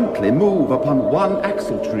 and jointly move upon one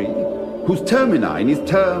axle tree, whose termini is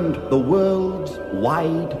termed the world's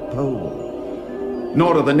wide pole.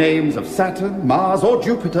 Nor are the names of Saturn, Mars, or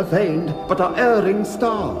Jupiter feigned, but are erring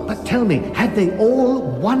stars. But tell me, had they all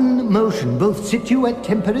one motion, both situ et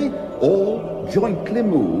tempore? All jointly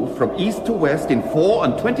move from east to west in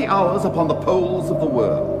 24 hours upon the poles of the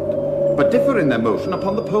world, but differ in their motion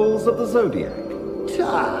upon the poles of the zodiac.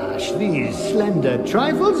 Tush, these slender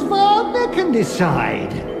trifles Wagner can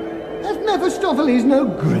decide. Hath Mephistopheles no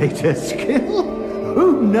greater skill?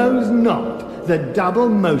 Who knows not the double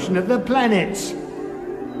motion of the planets?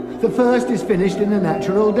 The first is finished in a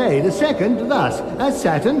natural day, the second thus, as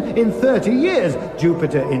Saturn in 30 years,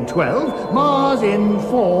 Jupiter in 12, Mars in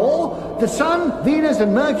 4, the Sun, Venus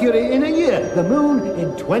and Mercury in a year, the Moon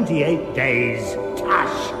in 28 days.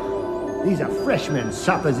 Tush! These are freshmen's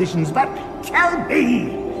suppositions, but tell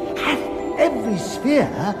me, hath every sphere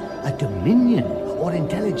a dominion or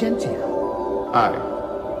intelligentsia? Aye.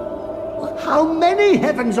 How many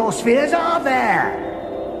heavens or spheres are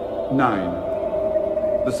there? 9.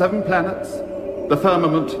 The 7 planets, the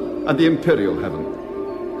firmament, and the imperial heaven.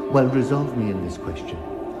 Well, resolve me in this question.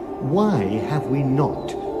 Why have we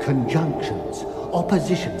not conjunctions,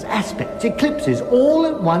 oppositions, aspects, eclipses, all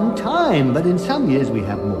at one time? But in some years we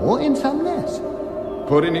have more, in some less.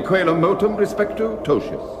 Por iniquelo motum respectu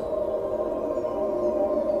Totius.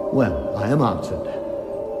 Well, I am answered.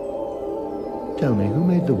 Tell me, who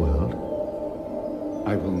made the world?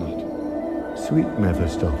 I will not. Sweet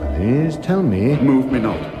Mephistopheles, tell me... Move me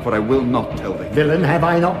not, for I will not tell thee. Villain, have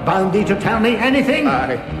I not bound thee to tell me anything?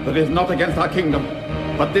 Aye, that is not against our kingdom,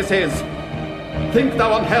 but this is... Think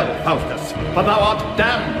thou on hell, Faustus, for thou art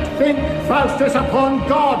damned. Think, Faustus, upon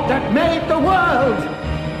God that made the world.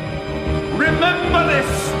 Remember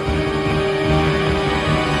this!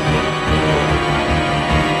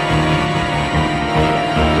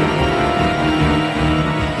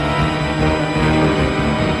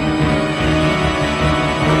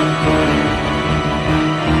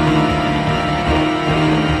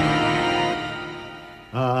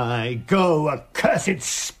 Go, accursed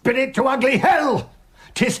spirit, to ugly hell!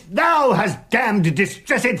 'Tis thou hast damned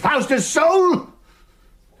distressed Faustus' soul!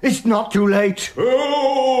 It's not too late.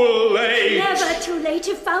 Too late! Never too late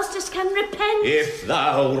if Faustus can repent. If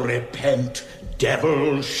thou repent,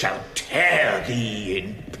 devils shall tear thee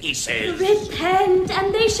in pieces. Repent,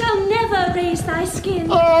 and they shall never raise thy skin.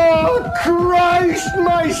 Oh, Christ,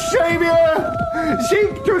 my Saviour!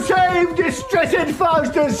 Seek to save distressed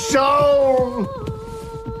Faustus' soul!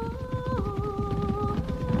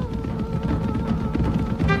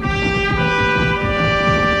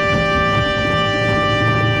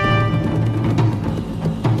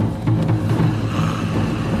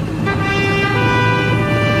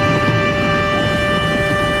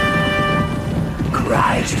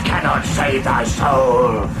 Christ cannot save thy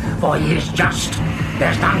soul, for he is just.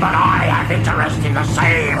 There's none but I have interest in the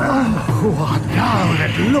same. Who art thou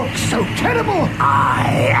that looks so terrible?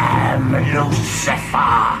 I am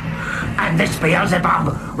Lucifer, and this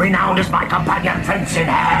Beelzebub, renowned as my companion prince in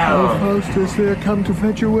hell. Oh, Faustus, they are come to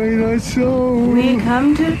fetch away thy soul. We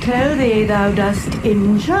come to tell thee thou dost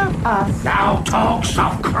injure us. Thou talks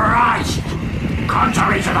of Christ,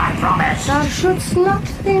 contrary to thy promise. Thou shouldst not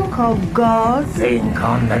think of God. Think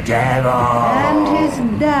on the devil. And his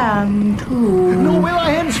damn too. Nor will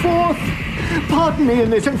I henceforth. Pardon me in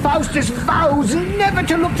this, and Faustus vows never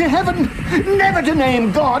to look to heaven, never to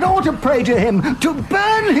name God or to pray to him, to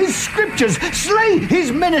burn his scriptures, slay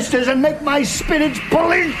his ministers, and make my spirits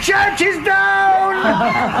pull his churches down!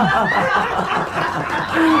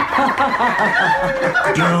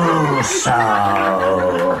 Do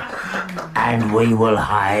so, and we will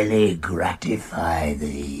highly gratify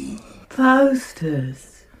thee.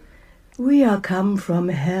 Faustus, we are come from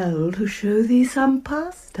hell to show thee some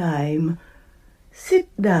pastime. Sit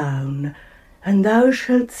down, and thou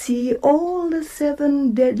shalt see all the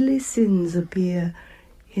 7 deadly sins appear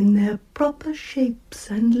in their proper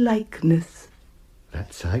shapes and likeness.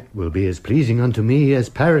 That sight will be as pleasing unto me as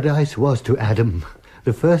paradise was to Adam,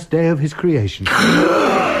 the first day of his creation.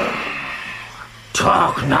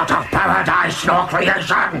 Talk not of paradise nor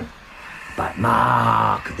creation, but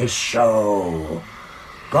mark this show.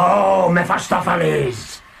 Go,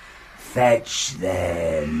 Mephistopheles, fetch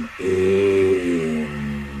them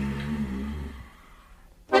in.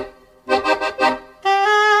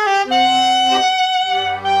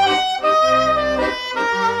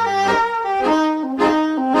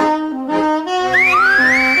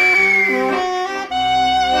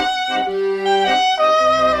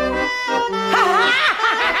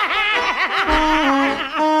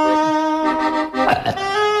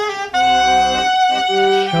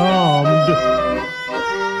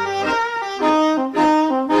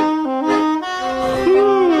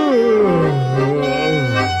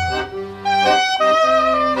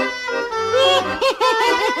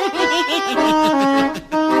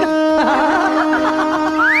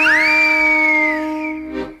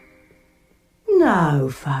 Now,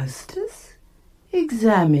 Faustus,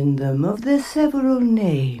 examine them of their several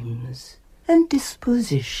names and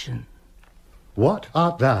disposition. What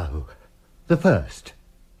art thou? The first.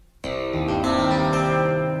 I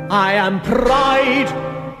am pride,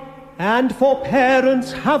 and for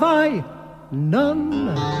parents have I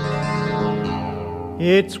none.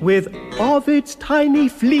 It's with Ovid's tiny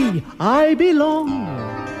flea I belong.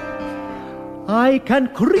 I can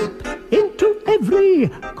creep into every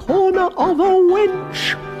corner of a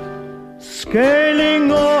wench,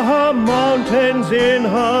 scaling all her mountains in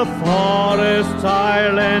her forest's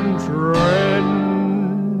island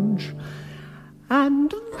trench. And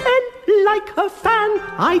then, like her fan,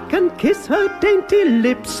 I can kiss her dainty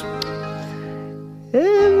lips.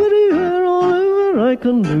 Everywhere, all over, I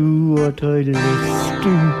can do what I list.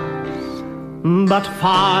 But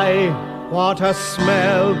fie, what a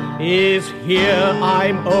smell is here,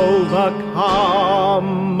 I'm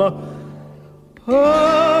overcome.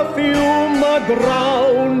 Perfume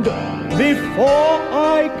aground before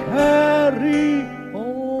I carry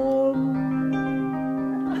on.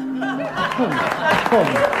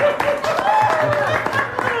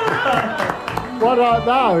 What art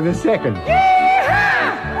thou, the second?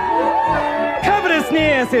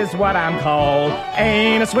 Covetousness is what I'm called.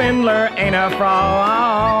 Ain't a swindler, ain't a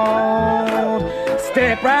fraud.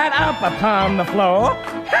 Step right up upon the floor.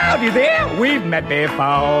 Howdy there, we've met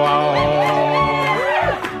before.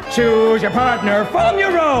 Choose your partner from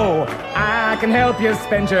your row. I can help you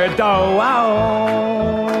spend your dough.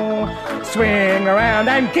 Swing around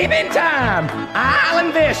and keep in time. I'll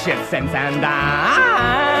invest your cents and dimes.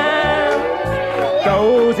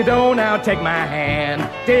 Those who don't now take my hand.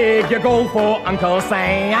 Dig your gold for Uncle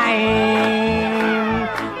Sam.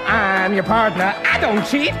 I'm your partner, I don't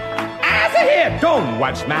cheat. As a hit, don't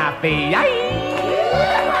watch my feet.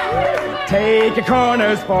 Take your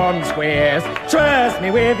corners, form squares. Trust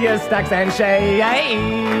me with your stacks and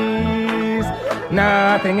shares.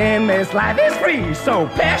 Nothing in this life is free, so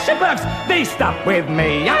pass your bucks, they stop with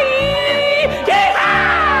me.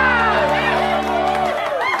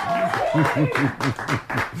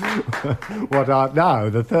 What art thou,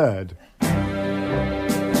 the third?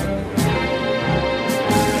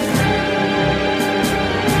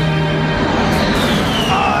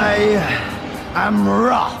 I am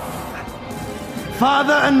wrath.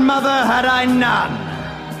 Father and mother had I none.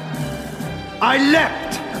 I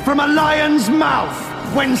leapt from a lion's mouth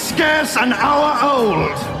when scarce an hour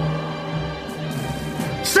old.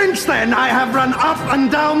 Since then I have run up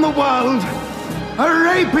and down the world, a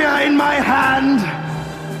rapier in my hand,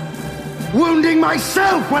 wounding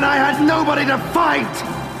myself when I had nobody to fight.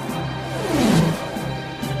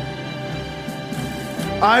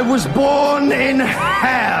 I was born in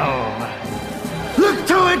hell. Look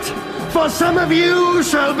to it, for some of you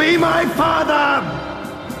shall be my father.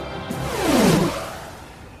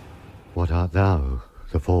 What art thou,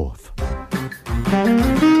 the fourth?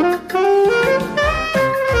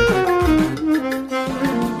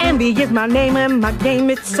 Envy is my name and my game,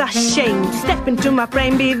 it's a shame. Step into my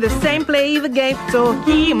frame, be the same, play the game. So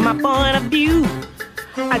hear my point of view.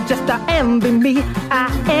 I just envy me,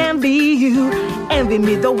 I envy you. Envy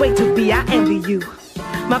me the way to be, I envy you.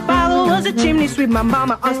 My father was a chimney sweep, my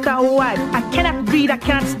mama a star white. I cannot read, I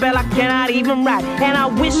cannot spell, I cannot even write. And I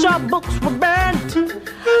wish our books were burnt,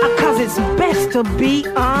 cause it's best to be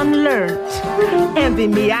unlearned. Envy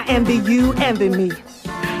me, I envy you, envy me.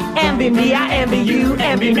 Envy me, I envy you,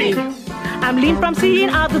 envy me. I'm lean from seeing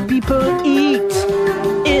other people eat.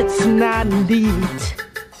 It's not neat.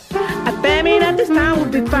 A famine at this time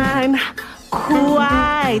would be fine,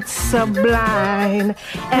 quite sublime.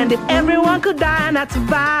 And if everyone could die and I'd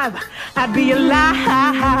survive, I'd be alive.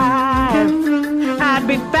 I'd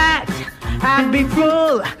be fat, I'd be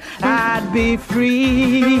full, I'd be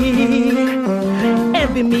free.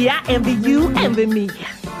 Envy me, I envy you, envy me.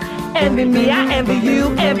 Envy me, I envy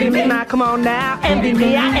you, envy me. Now come on now, envy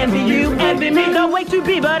me, I envy you, envy me. The way to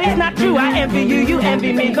be, but it's not true. I envy you, you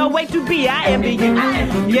envy me. The way to be, I envy you.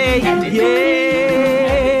 Yeah, yeah,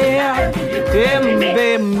 yeah. Envy me.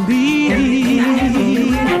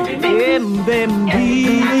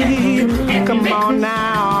 Come on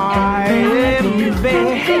now, envy,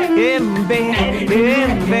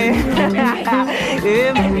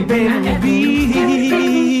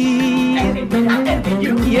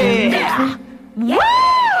 yeah.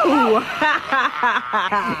 Woo!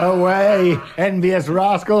 Away, envious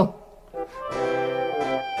rascal.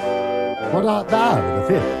 What art thou, the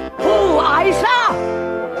fifth? Who, I, sir?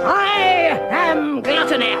 I am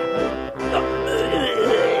Gluttony.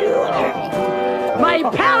 My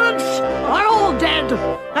parents are all dead,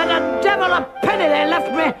 and a devil a penny they left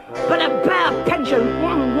me, but a bare pension.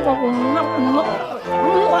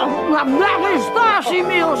 That is 30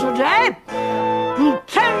 meals a day,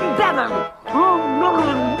 10 bevan.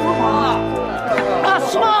 A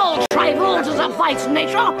small trifle to suffice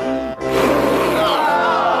nature.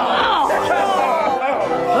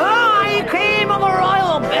 I came of a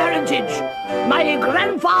royal parentage. My My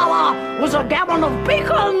grandfather was a gammon of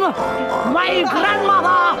bacon. My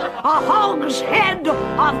grandmother a hogshead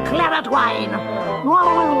of claret wine.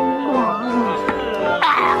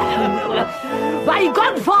 My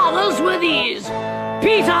godfathers were these: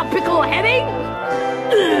 Peter Pickle Herring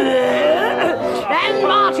and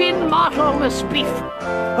Martin Martelmas Beef.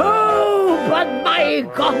 Oh, but my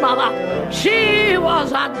godmother, she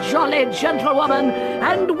was a jolly gentlewoman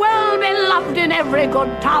and well beloved in every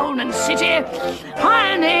good town and city.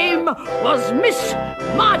 Her name was Miss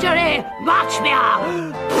Marjorie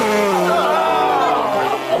Marchmere.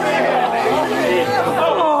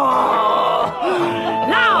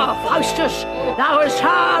 Now, Faustus, thou hast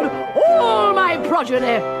heard all my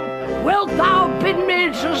progeny. Wilt thou bid me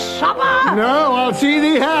to supper? No, I'll see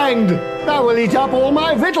thee hanged. Thou will eat up all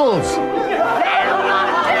my victuals.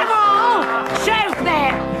 Devil, choke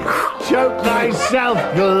thee. Choke thyself,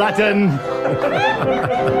 glutton.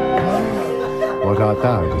 What art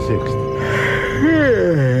thou, the sixth?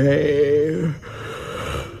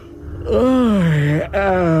 I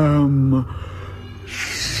am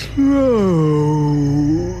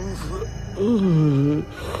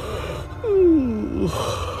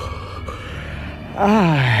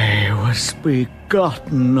I was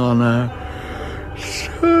begotten on a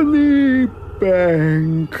sunny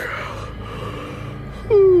bank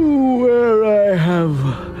where I have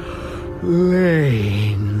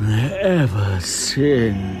lain ever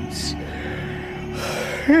since.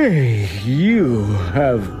 Hey, you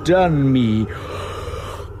have done me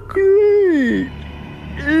great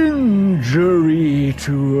injury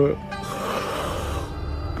to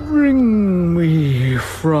bring me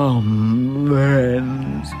from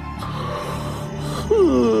thence.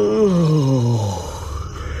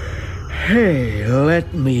 Hey,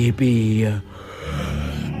 let me be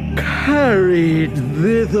carried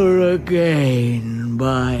thither again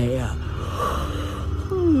by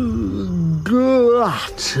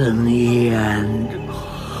gluttony and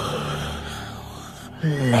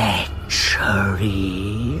lechery.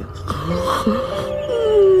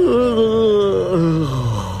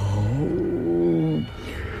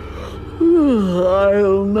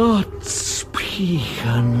 I'll not speak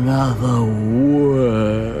another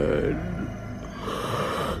word.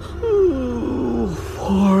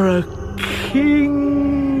 For a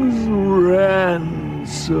king's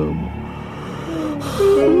ransom.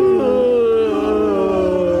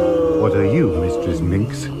 What are you, Mistress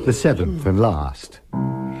Minx? The seventh and last.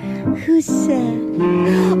 Who, sir?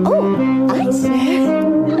 Oh, I, sir.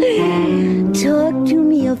 Talk to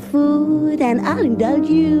me of food and I'll indulge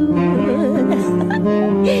you.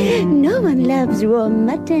 No one loves raw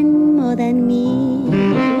mutton more than me.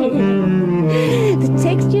 The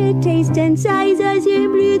texture, taste and size are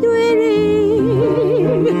simply thrilling.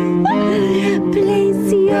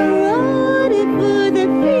 Place your order for the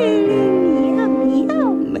feeling. Yum,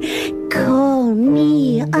 yum. Call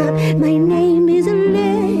me up. My name is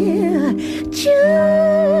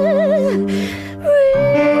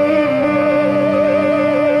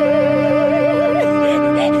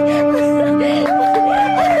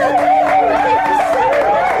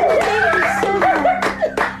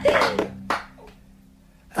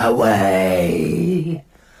Away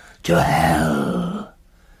to hell,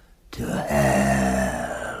 to hell.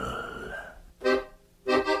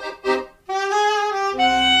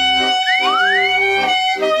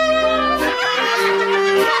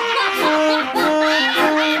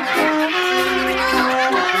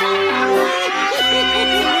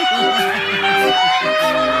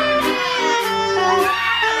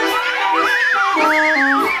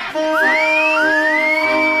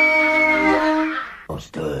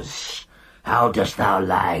 How dost thou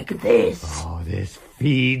like this? Oh, this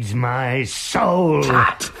feeds my soul.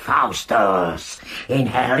 Tut, Faustus! In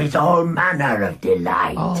hell is all manner of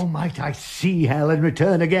delight. Oh, might I see hell and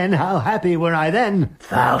return again? How happy were I then!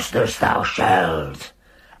 Faustus, thou shalt.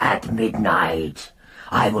 At midnight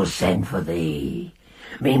I will send for thee.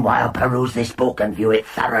 Meanwhile peruse this book and view it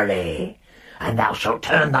thoroughly, and thou shalt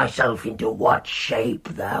turn thyself into what shape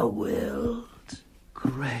thou wilt.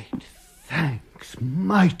 Great thanks.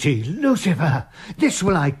 Mighty Lucifer, this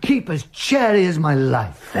will I keep as chary as my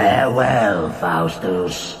life. Farewell,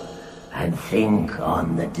 Faustus, and think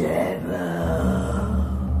on the devil.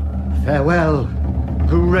 Farewell,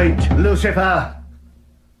 great Lucifer.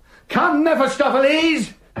 Come,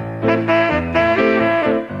 Mephistopheles!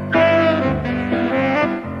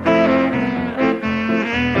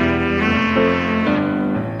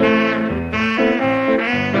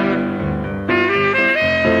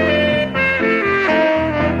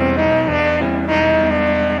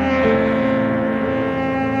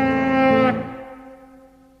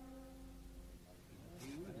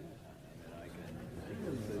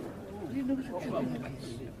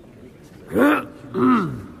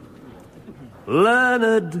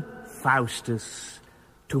 Learned Faustus,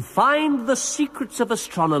 to find the secrets of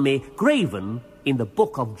astronomy graven in the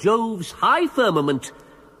book of Jove's high firmament,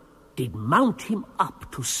 did mount him up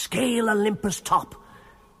to scale Olympus' top,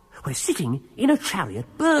 where sitting in a chariot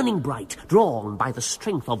burning bright, drawn by the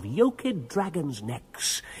strength of yoked dragons'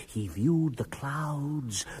 necks, he viewed the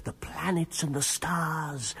clouds, the planets and the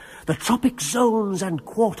stars, the tropic zones and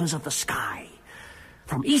quarters of the sky.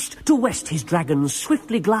 From east to west his dragons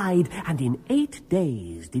swiftly glide, and in 8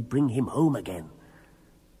 days did bring him home again.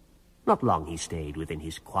 Not long he stayed within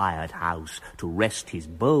his quiet house to rest his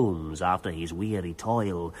bones after his weary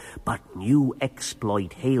toil, but new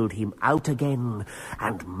exploit hailed him out again,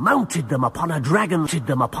 and mounted them upon a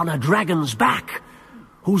dragon's back,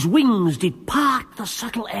 whose wings did part the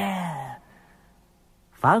subtle air.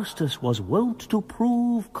 Faustus was wont to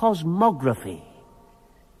prove cosmography.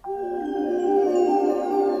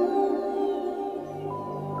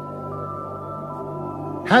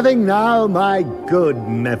 Having now, my good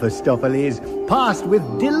Mephistopheles, passed with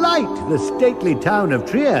delight the stately town of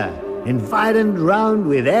Trier, environed round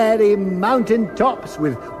with airy mountain tops,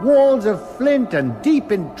 with walls of flint and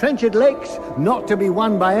deep entrenched lakes, not to be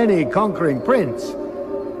won by any conquering prince.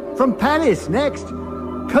 From Paris next,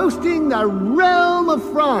 coasting the realm of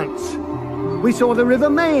France, we saw the river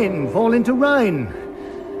Main fall into Rhine.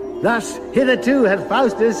 Thus hitherto had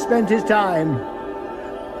Faustus spent his time.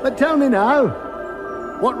 But tell me now,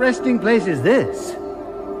 what resting place is this?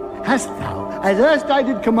 Hast thou, as erst I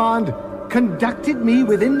did command, conducted me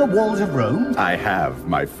within the walls of Rome? I have,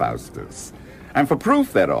 my Faustus. And for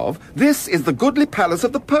proof thereof, this is the goodly palace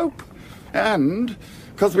of the Pope. And,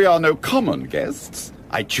 'cause we are no common guests,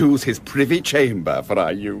 I choose his privy chamber for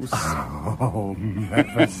our use. Oh,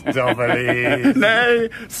 Mephistopheles. Nay,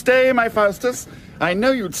 stay, my Faustus. I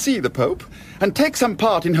know you'd see the Pope, and take some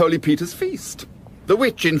part in Holy Peter's feast, the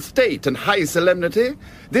which in state and high solemnity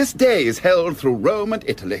this day is held through Rome and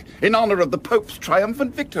Italy, in honour of the Pope's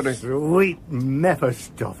triumphant victory. Sweet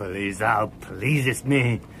Mephistopheles, thou pleasest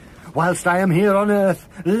me. Whilst I am here on earth,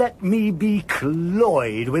 let me be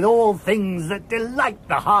cloyed with all things that delight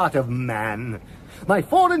the heart of man. My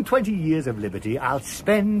 24 years of liberty I'll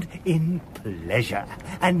spend in pleasure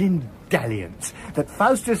and in dalliance, that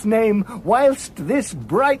Faustus' name, whilst this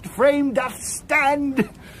bright frame doth stand,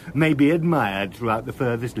 may be admired throughout the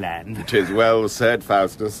furthest land. 'Tis well said,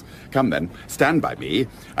 Faustus. Come then, stand by me,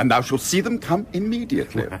 and thou shalt see them come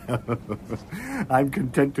immediately. I'm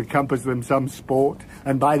content to compass them some sport,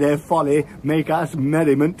 and by their folly make us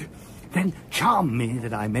merriment. Then charm me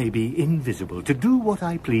that I may be invisible, to do what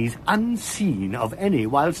I please, unseen of any,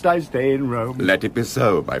 whilst I stay in Rome. Let it be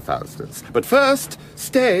so, my Faustus. But first,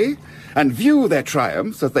 stay, and view their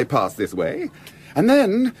triumphs as they pass this way, and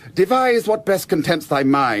then devise what best contents thy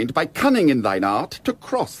mind by cunning in thine art to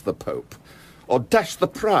cross the Pope, or dash the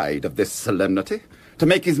pride of this solemnity, to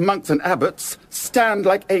make his monks and abbots stand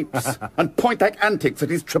like apes, and point like antics at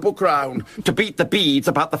his triple crown, to beat the beads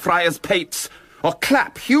about the friars' pates, or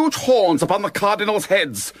clap huge horns upon the cardinals'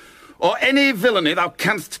 heads, or any villainy thou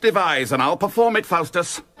canst devise, and I'll perform it,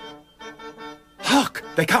 Faustus. Hark,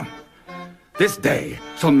 they come. This day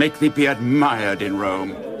shall make thee be admired in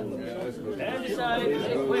Rome.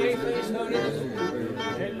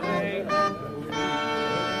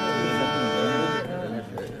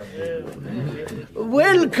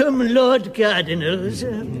 Welcome, Lord Cardinals.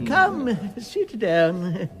 Come, sit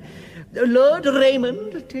down. Lord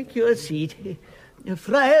Raymond, take your seat.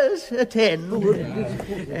 Friars, attend,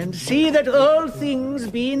 and see that all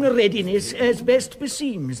things be in readiness as best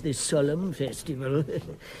beseems this solemn festival.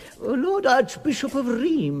 Lord Archbishop of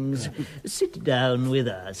Rheims, sit down with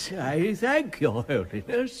us. I thank your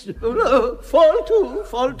holiness. Fall to,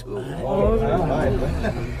 fall to.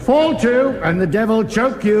 Fall to, and the devil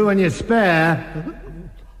choke you and you spare.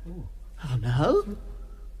 How now?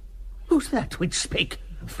 Who's that which spake?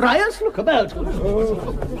 Friars, look about.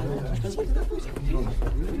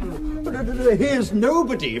 Here's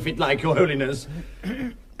nobody, if it like your holiness.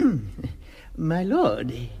 My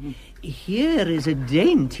lord, here is a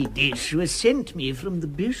dainty dish was sent me from the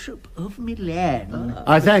Bishop of Milan.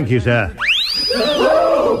 I thank you, sir.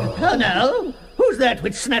 How now? Who's that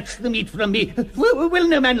which snatched the meat from me? Will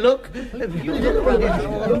no man look?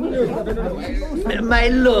 My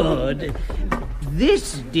lord,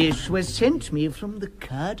 this dish was sent me from the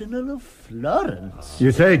Cardinal of Florence.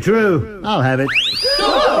 You say true. I'll have it.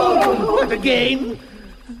 Oh, what again?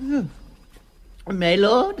 My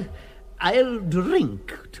lord, I'll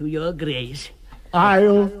drink to your grace.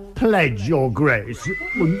 I'll pledge your grace.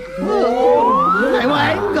 Oh, my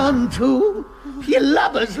wine gone too? Ye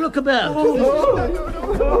lubbers, look about.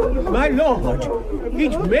 My lord,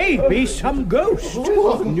 it may be some ghost,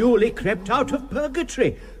 newly crept out of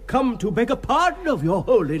purgatory, come to beg a pardon of your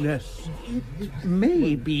holiness. It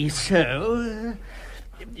may be so.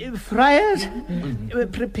 Friars,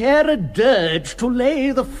 prepare a dirge to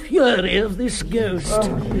lay the fury of this ghost.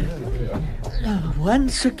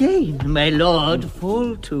 Once again, my lord,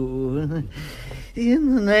 fall to.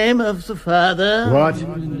 In the name of the Father... What?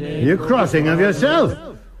 You're crossing of yourself?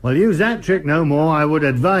 Well, use that trick no more, I would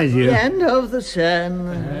advise you. And of the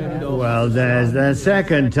Son. Well, there's the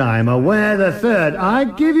second time. Aware the third. I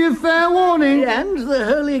give you fair warning. And the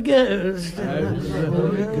Holy Ghost.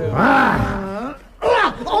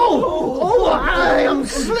 Oh, I am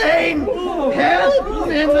slain! Help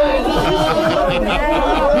me, my lord!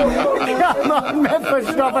 Come on,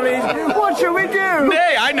 Mephistopheles, what shall we do?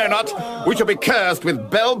 Nay, I know not. We shall be cursed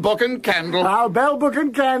with bell, book, and candle. Our bell, book,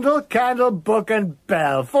 and candle, candle, book, and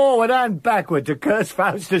bell. Forward and backward to curse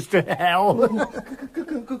Faustus to hell.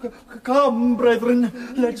 Come, brethren,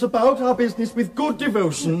 let's about our business with good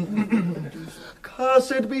devotion.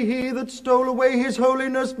 Cursed be he that stole away his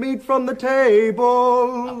holiness' meat from the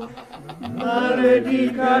table.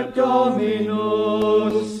 Maledicat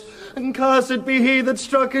Dominus. And cursed be he that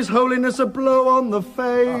struck his holiness a blow on the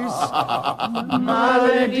face.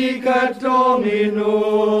 Maledicat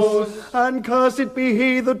Dominus. And cursed be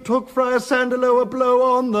he that took Friar Sandalo a blow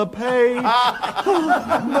on the pate.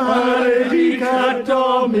 Maledicat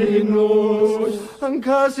Dominus. And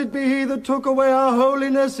cursed be he that took away our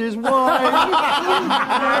holiness's wife.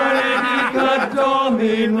 Maledicat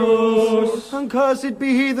Dominus. And cursed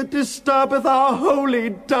be he that disturbeth our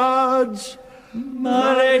holy duds.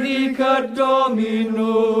 Maledicat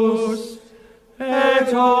Dominus,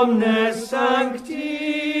 et omnes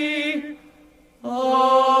sancti.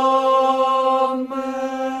 Amen.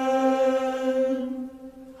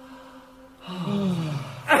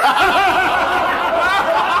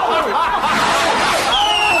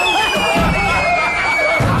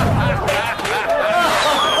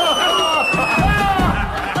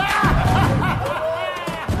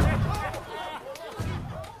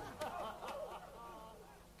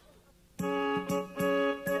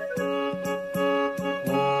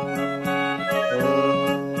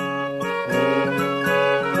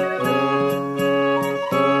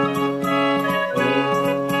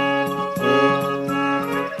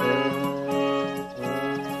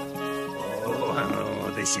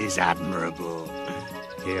 This is admirable.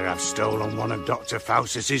 Here I've stolen one of Dr.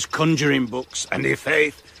 Faustus's conjuring books, and i'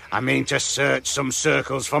 faith, I mean to search some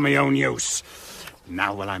circles for my own use.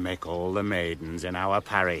 Now will I make all the maidens in our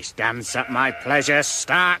parish dance at my pleasure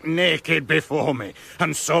stark naked before me,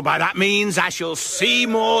 and so by that means I shall see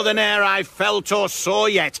more than e'er I felt or saw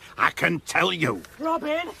yet, I can tell you.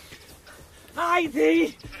 Robin! I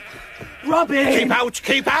thee! Robin!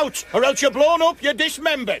 Keep out, or else you're blown up, you're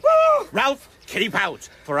dismembered. Ralph, keep out,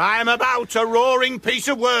 for I am about a roaring piece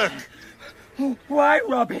of work. Why,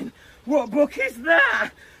 Robin, what book is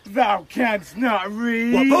that? Thou canst not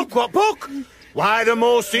read. What book? Why, the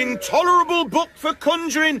most intolerable book for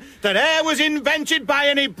conjuring that e'er was invented by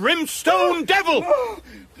any brimstone devil.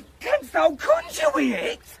 Canst thou conjure with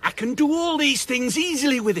it? I can do all these things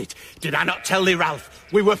easily with it. Did I not tell thee, Ralph?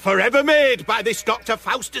 We were forever made by this Dr.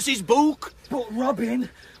 Faustus's book. But, Robin,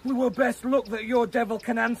 we will best look that your devil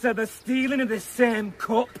can answer the stealing of this same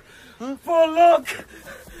cup. For look,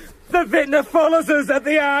 the vintner follows us at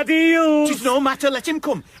the Ideals. 'Tis no matter, let him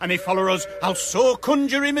come. And if follow us, I'll so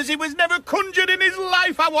conjure him as he was never conjured in his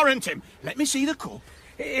life, I warrant him. Let me see the cup.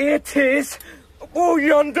 It is. Oh,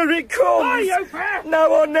 yonder it comes. Are you fair? Now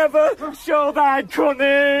or never. Show thy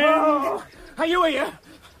cunning. Oh, are you here?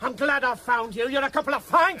 I'm glad I've found you. You're a couple of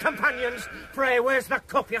fine companions. Pray, where's the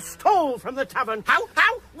cup you stole from the tavern? How?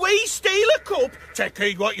 We steal a cup? Take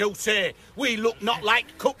heed what you say. We look not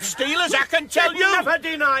like cup stealers, I can tell you. Never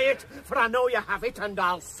deny it, for I know you have it, and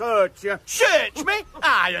I'll search you. Search me?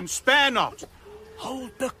 Aye, and spare not. Hold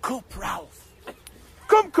the cup, Ralph.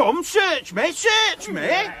 Come, search me.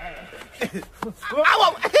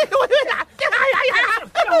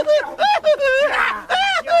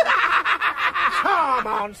 Come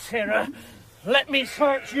on, Sarah. Let me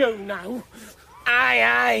search you now.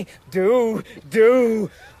 Aye, do.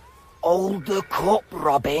 Hold the cup,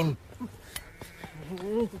 Robin.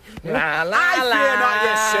 La, la, I fear not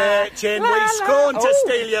your searching. We scorn to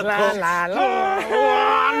steal your cups.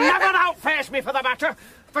 Never outface me for the matter.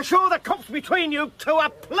 For sure the cup's between you two, a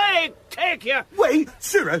plague take you. Wait,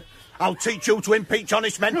 Sarah. I'll teach you to impeach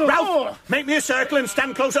honest men. Ralph, make me a circle and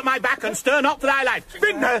stand close at my back and stir not for thy life.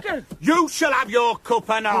 Vintner, you shall have your cup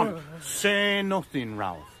anon. Say nothing,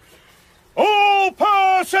 Ralph. Oh,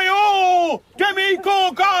 Percy, oh!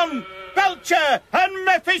 Demigorgon, Belcher, and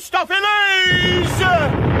Mephistopheles!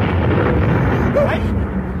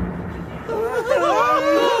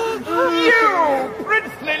 You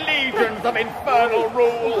princely legions of infernal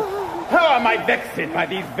rule! How am I vexed by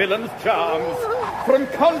these villains' charms? From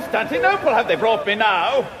Constantinople have they brought me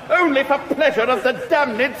now, only for pleasure of the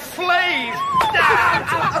damned slaves!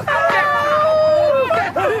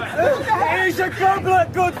 Here's a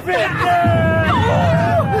goblet, good fit!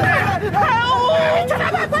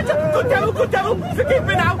 Good devil, forgive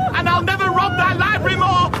me now, and I'll never rob thy library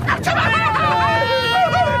more!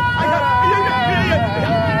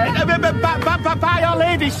 By Our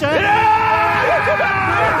Lady, sir!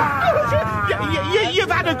 You've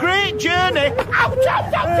had a great journey!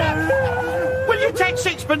 Will you take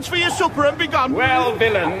sixpence for your supper and be gone? Well,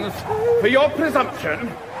 villains, for your presumption,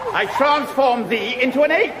 I transform thee into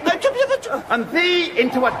an ape, and thee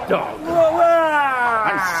into a dog.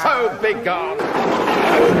 And so be gone.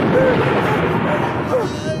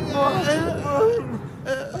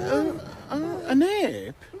 An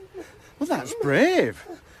ape? Well, that's brave.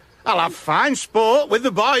 I'll have fine sport with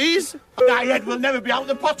the boys. Thy head will never be out of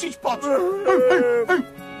the pottage pot.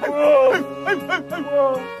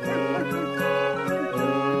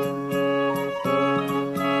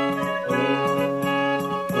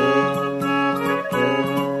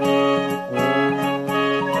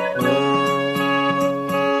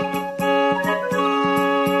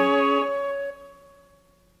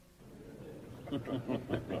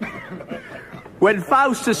 When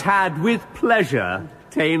Faustus had, with pleasure,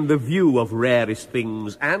 ta'en the view of rarest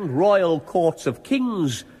things and royal courts of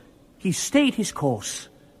kings, he stayed his course,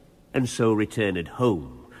 and so returned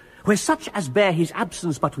home, where such as bear his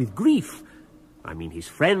absence but with grief, I mean his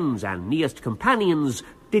friends and nearest companions,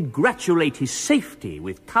 did gratulate his safety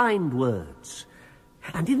with kind words.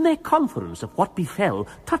 And in their conference of what befell,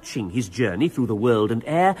 touching his journey through the world and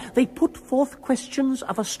air, they put forth questions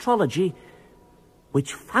of astrology,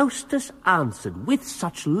 which Faustus answered with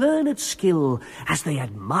such learned skill as they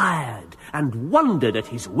admired and wondered at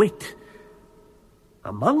his wit.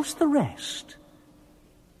 Amongst the rest,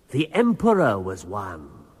 the Emperor was one,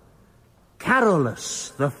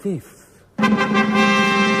 Carolus the Fifth.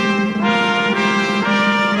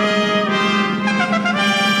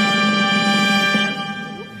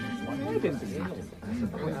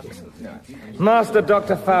 Master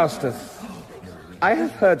Dr. Faustus, I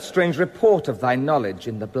have heard strange report of thy knowledge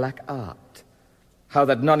in the black art, how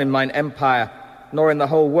that none in mine empire, nor in the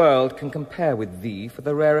whole world, can compare with thee for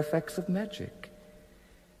the rare effects of magic.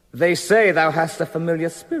 They say thou hast a familiar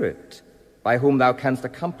spirit, by whom thou canst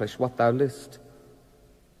accomplish what thou list.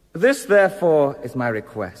 This, therefore, is my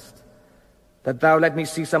request, that thou let me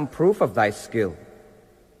see some proof of thy skill,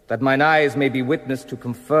 that mine eyes may be witness to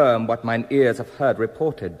confirm what mine ears have heard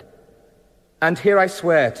reported. And here I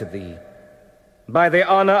swear to thee, by the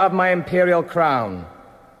honor of my imperial crown,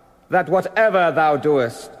 that whatever thou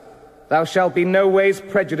doest, thou shalt be no ways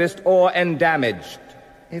prejudiced or endamaged.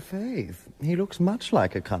 I'faith, he looks much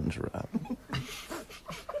like a conjurer.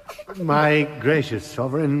 My gracious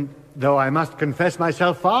sovereign, though I must confess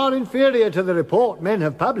myself far inferior to the report men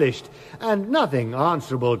have published, and nothing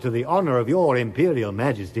answerable to the honor of your imperial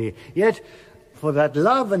majesty, yet, for that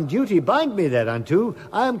love and duty bind me thereunto,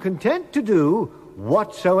 I am content to do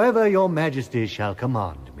whatsoever your majesty shall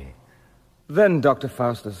command me. Then, Dr.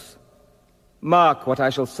 Faustus, mark what I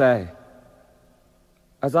shall say.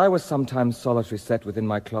 As I was sometimes solitary set within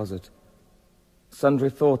my closet, sundry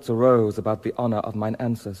thoughts arose about the honor of mine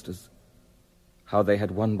ancestors, how they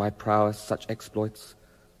had won by prowess such exploits,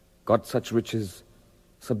 got such riches,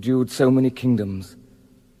 subdued so many kingdoms,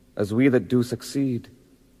 as we that do succeed,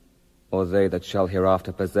 or they that shall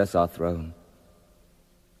hereafter possess our throne.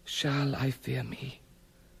 Shall, I fear me,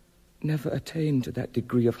 never attain to that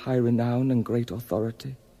degree of high renown and great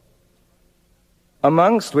authority?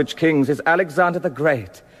 Amongst which kings is Alexander the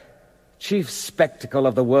Great, chief spectacle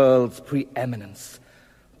of the world's preeminence,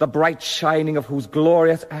 the bright shining of whose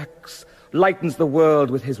glorious acts lightens the world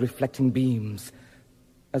with his reflecting beams,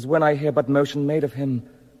 as when I hear but motion made of him,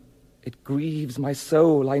 it grieves my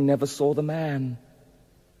soul I never saw the man.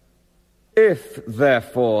 If,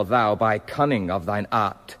 therefore, thou by cunning of thine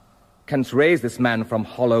art canst raise this man from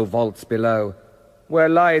hollow vaults below, where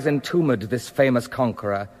lies entombed this famous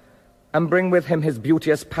conqueror, and bring with him his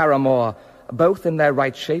beauteous paramour, both in their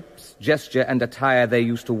right shapes, gesture, and attire they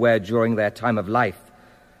used to wear during their time of life,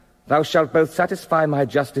 thou shalt both satisfy my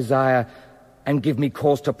just desire, and give me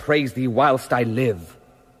cause to praise thee whilst I live.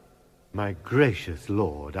 My gracious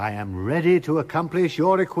lord, I am ready to accomplish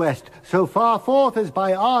your request. So far forth as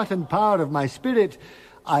by art and power of my spirit,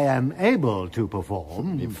 I am able to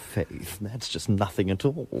perform. In faith, that's just nothing at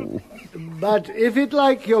all. But if it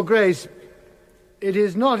like your grace, it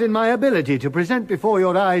is not in my ability to present before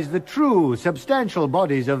your eyes the true, substantial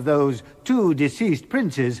bodies of those 2 deceased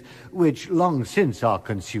princes, which long since are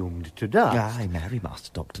consumed to dust. Aye, marry,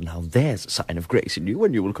 Master Doctor, now there's a sign of grace in you,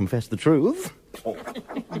 and you will confess the truth.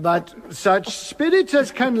 But such spirits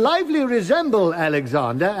as can lively resemble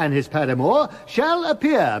Alexander and his paramour shall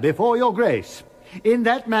appear before your grace, in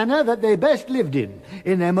that manner that they best lived in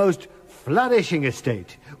their most flourishing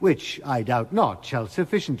estate, which I doubt not shall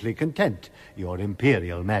sufficiently content your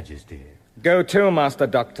imperial majesty. Go to, Master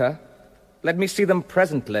Doctor. Let me see them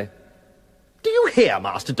presently. Do you hear,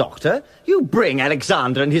 Master Doctor? You bring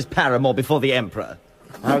Alexander and his paramour before the Emperor.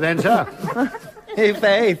 How then, sir? In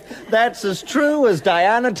faith, that's as true as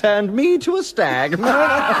Diana turned me to a stag. No,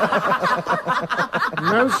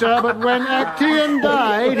 sir, but when Actaeon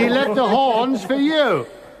died, he left the horns for you.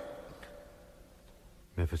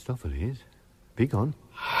 Mephistopheles, be gone.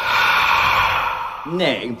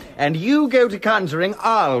 Nay, and you go to conjuring,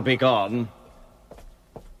 I'll be gone.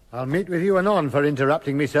 I'll meet with you anon for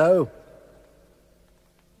interrupting me so.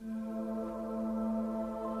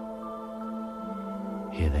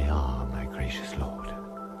 Here they are, my gracious lord.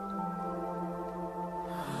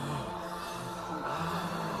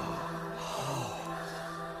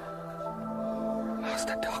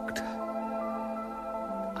 Master Doctor,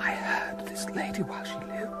 I heard this lady while she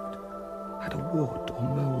lived had a wart or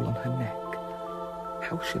mole on her neck.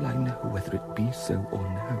 How shall I know whether it be so or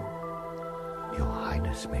no? Your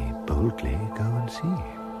Highness may boldly go and see.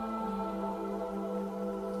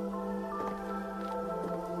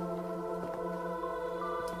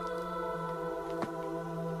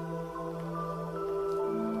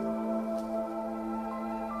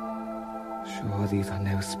 Sure, these are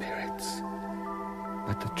no spirits,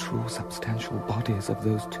 but the true substantial bodies of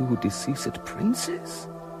those 2 deceased princes.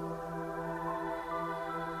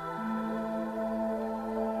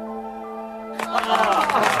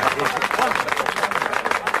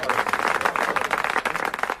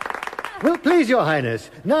 Will please your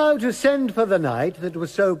Highness now to send for the knight that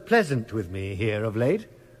was so pleasant with me here of late.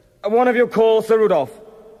 One of you call Sir Rudolph.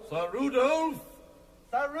 Sir Rudolph!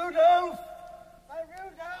 Sir Rudolph! Sir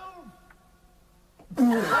Rudolph!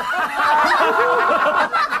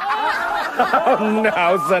 Oh,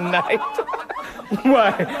 now, Sir Knight.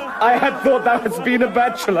 Why, I had thought thou hadst been a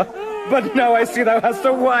bachelor, but now I see thou hast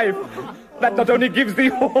a wife. That not only gives thee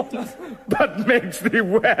horns, but makes thee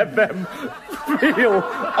wear them. Feel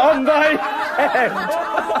on thy head.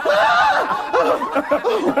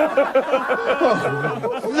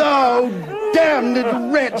 Thou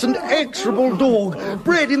damned wretch and execrable dog,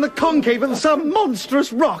 bred in the concave of some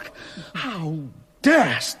monstrous rock! How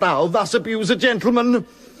darest thou thus abuse a gentleman?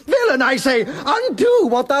 Villain, I say, undo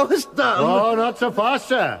what thou hast done! Oh, not so fast,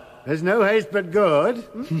 sir. There's no haste but good.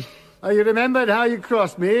 You remembered how you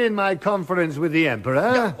crossed me in my conference with the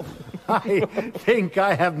Emperor? I think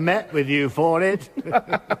I have met with you for it.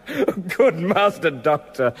 Good Master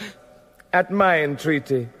Doctor, at my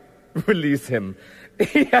entreaty, release him.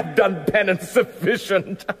 He had done penance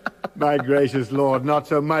sufficient. My gracious lord, not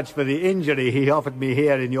so much for the injury he offered me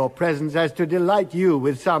here in your presence as to delight you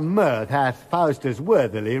with some mirth hath Faustus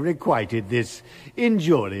worthily requited this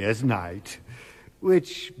injurious night.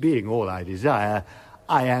 Which, being all I desire,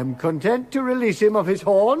 I am content to release him of his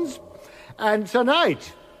horns. And Sir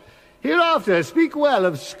Knight, hereafter speak well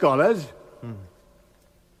of scholars.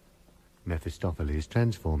 Mephistopheles,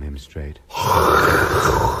 transform him straight.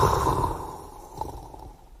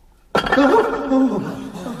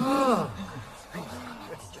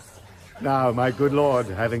 Now, my good lord,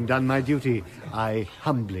 having done my duty, I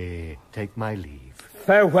humbly take my leave.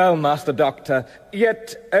 Farewell, Master Doctor.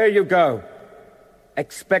 Yet, ere you go,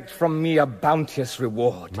 expect from me a bounteous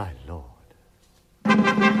reward. My lord.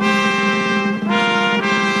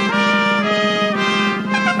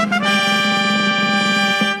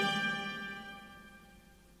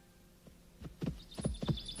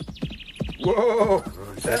 Whoa!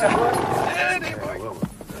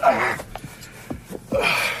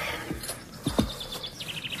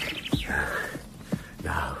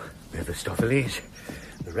 Now, Mephistopheles,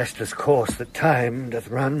 the restless course that time doth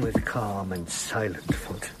run with calm and silent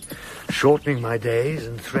foot, shortening my days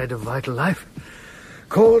and thread of vital life,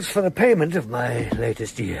 calls for the payment of my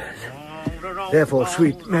latest years. Therefore,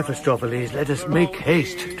 sweet Mephistopheles, let us make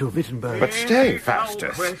haste to Wittenberg. But stay,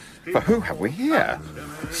 Faustus, for who have we here?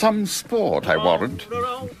 Some sport, I warrant.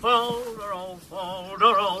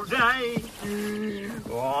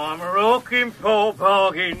 I'm rocking for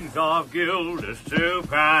bargains of guilders to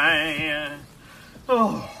pay.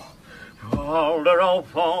 Oh, older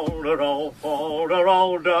Folderol,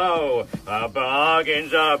 a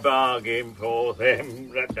bargain's a bargain for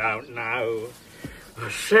them that don't know.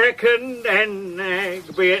 A second-hand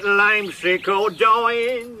nag, be it lame, sick or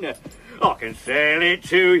dying, I can sell it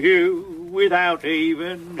to you without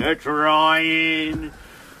even trying.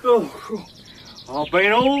 Oh, I've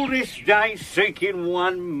been all this day seeking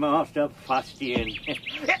one master fustian.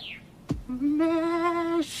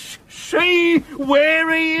 Yes, see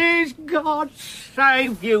where he is. God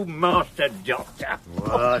save you, Master Doctor.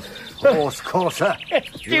 What? Horse courser?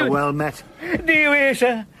 You're well met. Do you hear,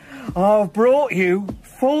 sir? I've brought you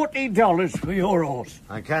 $40 for your horse.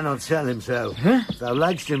 I cannot sell him so. Huh? Thou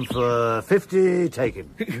likest him for 50, take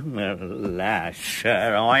him. Alas,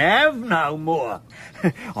 sir, I have no more.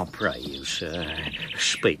 I pray you, sir,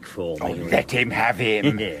 speak for me. Oh, let him have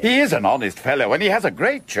him. He is an honest fellow, and he has a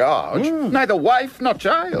great charge. Neither wife nor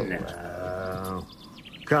child.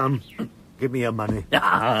 Come, give me your money.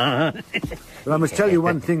 But I must tell you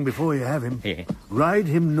one thing before you have him. Ride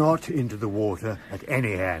him not into the water at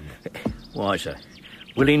any hand. Why, sir?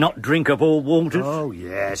 Will he not drink of all waters? Oh,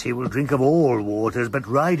 yes, he will drink of all waters, but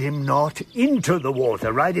ride him not into the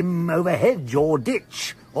water. Ride him over hedge or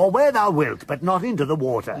ditch, or where thou wilt, but not into the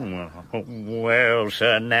water. Well,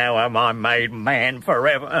 sir, now am I made man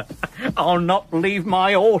forever. I'll not leave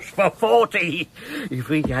my horse for 40, if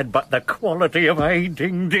he had but the quality of a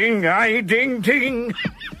ding-ding, a ding-ding.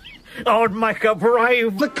 I'd make a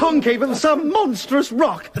brave... The concave of some monstrous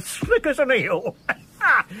rock. As slick as an eel.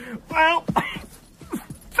 Well...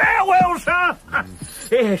 Farewell, sir.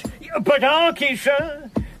 Yes, but hark ye, sir.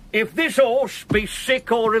 If this horse be sick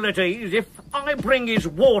or ill at ease, if I bring his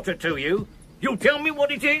water to you, you'll tell me what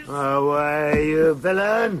it is? Away, you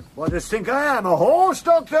villain. What dost think I am, a horse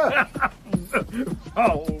doctor?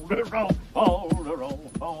 Folderol,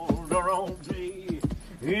 thee.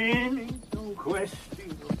 Ain't no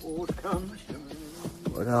question the horse comes to me.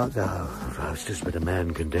 What art thou, Faustus, but a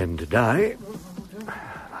man condemned to die?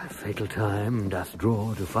 Thy fatal time doth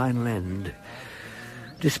draw to final end.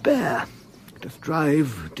 Despair doth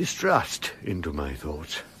drive distrust into my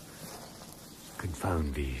thoughts.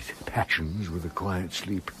 Confound these passions with a quiet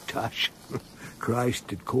sleep. Tush! Christ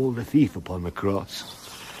did call the thief upon the cross.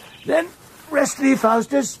 Then rest thee,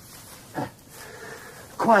 Faustus.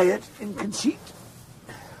 Quiet in conceit.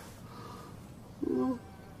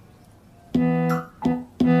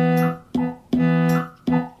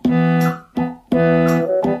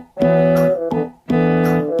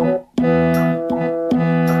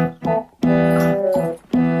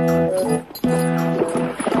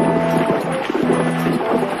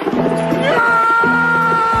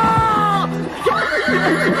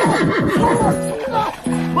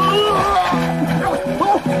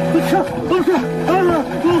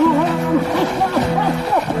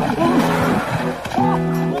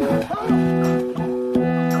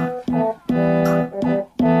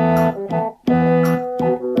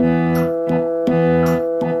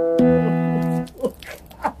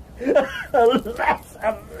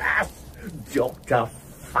 Alas, Dr.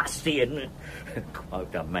 Fustian,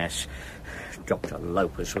 quote a mess. Dr.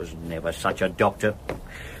 Lopus was never such a doctor.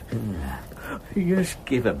 He has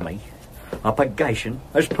given me a purgation,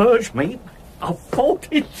 has purged me of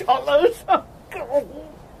 $40.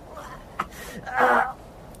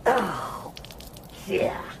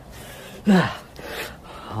 Yeah.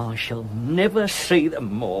 I shall never see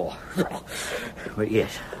them more. But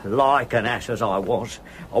yes, like an ass as I was,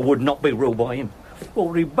 I would not be ruled by him,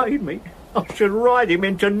 for he bade me I should ride him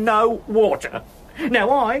into no water.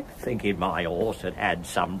 Now I, thinking my horse had had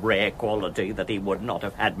some rare quality that he would not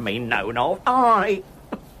have had me known of, I,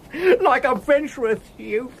 like a venturous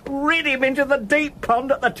youth, rid him into the deep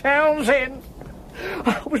pond at the town's end.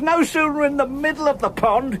 I was no sooner in the middle of the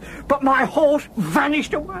pond, but my horse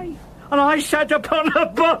vanished away, and I sat upon a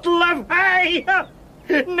bottle of hay.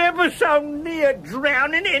 Never so near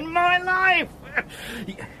drowning in my life.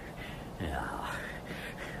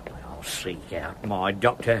 But I'll seek out my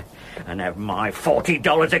doctor and have my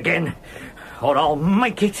 $40 again, or I'll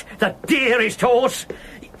make it the dearest horse.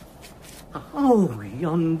 Oh,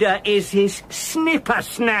 yonder is his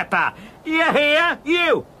snipper-snapper. You hear,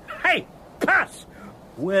 you? Hey, Puss,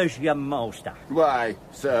 where's your master? Why,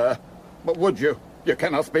 sir, but would you? You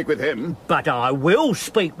cannot speak with him. But I will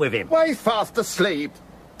speak with him. Why, he's fast asleep.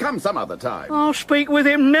 Come some other time. I'll speak with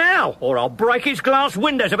him now, or I'll break his glass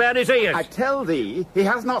windows about his ears. I tell thee, he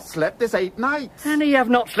has not slept this 8 nights. And he have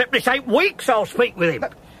not slept this 8 weeks. I'll speak with him.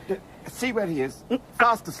 See where he is.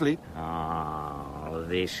 Fast asleep. Oh,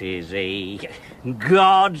 this is he.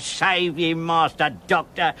 God save ye, Master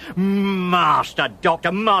Doctor. Master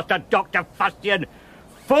Doctor, Master Dr. Fustian.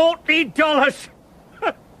 $40.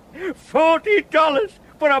 $40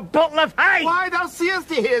 for a bottle of hay! Why, thou seest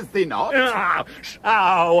he hears thee not.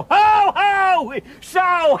 So ho-ho!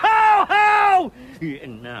 So ho-ho!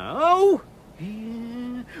 No.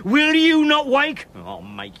 Will you not wake? I'll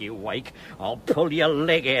make you wake. I'll pull your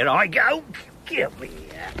leg, here I go. Give me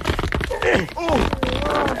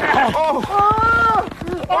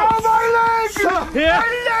Oh, my leg! My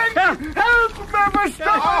leg! Help,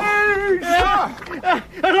 Mephistopheles!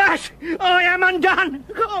 Alas, I am undone.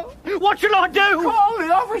 What shall I do? Call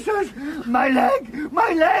the officers! My leg!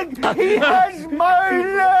 My leg! He has my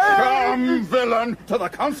leg! Come, villain, to the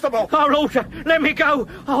constable! Oh, Lord, let me go.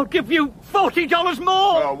 I'll give you $40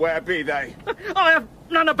 more. Oh, where be they? I have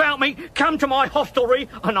none about me. Come to my hostelry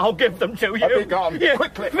and I'll give them to you. Be gone,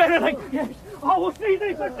 quickly. Verily, yes. I will see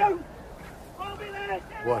thee for soon. I'll be there.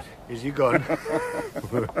 What, is he gone?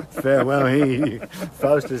 Farewell, he.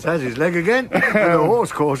 Faustus has his leg again. And a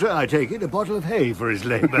horse courser, I take it, a bottle of hay for his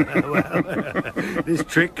labour. Well, this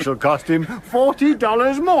trick shall cost him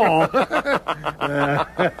 $40 more.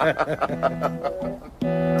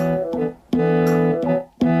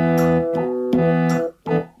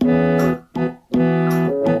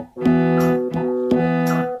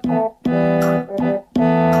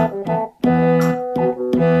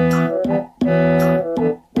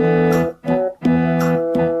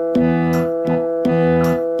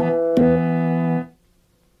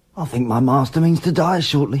 I think my master means to die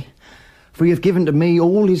shortly, for he hath given to me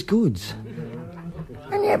all his goods.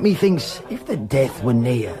 And yet methinks, if the death were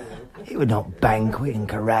near, he would not banquet and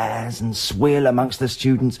carouse and swill amongst the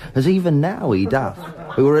students, as even now he doth,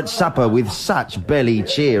 who are at supper with such belly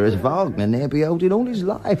cheer as Wagner ne'er beheld in all his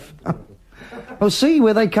life. Well, see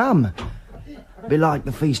where they come. Belike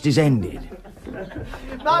the feast is ended.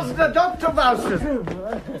 Master Dr. Faustus,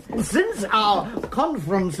 since our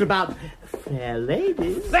conference about fair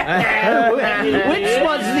ladies, which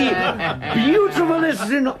was the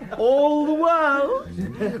beautifulest in all the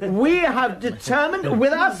world, we have determined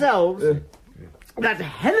with ourselves that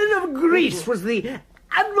Helen of Greece was the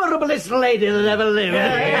admirablest lady that ever lived.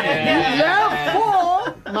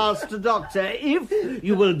 Therefore, Master Doctor, if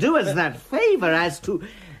you will do us that favour as to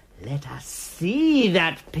let us see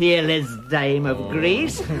that peerless dame of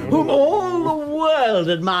Greece, whom all the world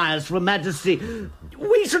admires for majesty,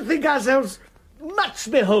 we should think ourselves much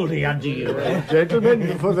beholding unto you.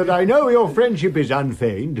 Gentlemen, for that I know your friendship is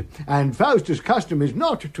unfeigned, and Faustus' custom is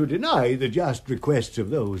not to deny the just requests of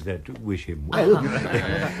those that wish him well,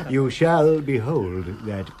 you shall behold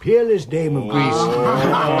that peerless dame of Greece,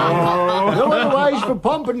 no otherwise for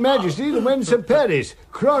pomp and majesty than when Sir Paris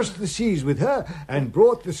crossed the seas with her and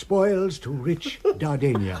brought the spoils to rich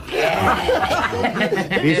Dardania.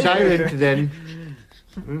 Be silent, then,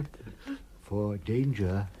 for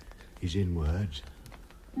danger is in words.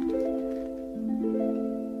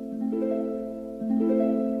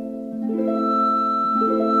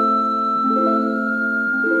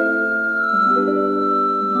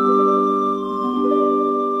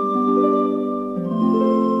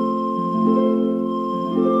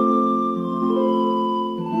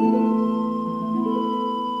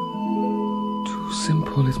 Too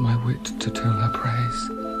simple is my wit to tell her praise,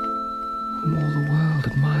 whom all the world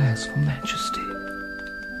admires for majesty.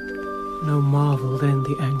 No marvel then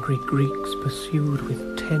the angry Greeks pursued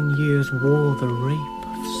with 10 years' war the rape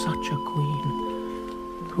of such a queen,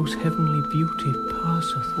 whose heavenly beauty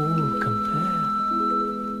passeth all compare.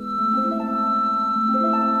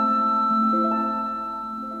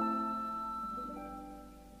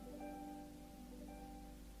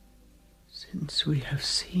 Since we have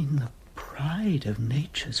seen the pride of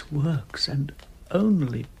nature's works and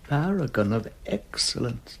only paragon of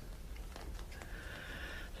excellence,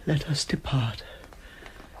 let us depart,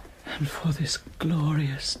 and for this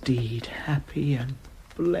glorious deed happy and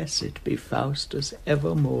blessed be Faustus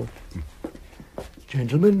evermore.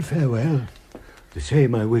 Gentlemen, farewell. The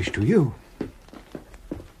same I wish to you.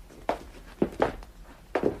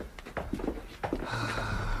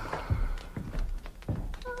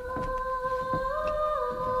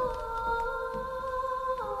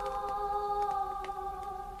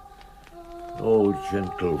 O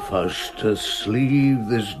gentle Faustus, leave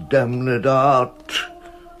this damned art,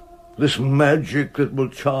 this magic that will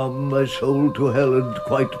charm thy soul to hell and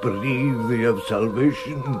quite bereave thee of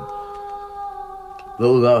salvation.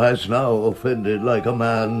 Though thou hast now offended like a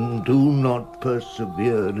man, do not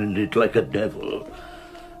persevere in it like a devil.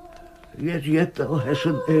 Yet thou hast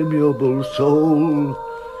an amiable soul.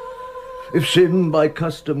 If sin by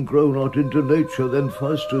custom grow not into nature, then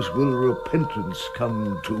Faustus will repentance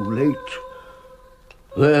come too late.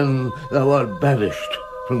 Then thou art banished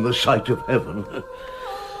from the sight of heaven.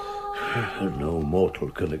 No mortal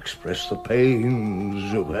can express the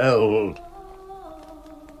pains of hell.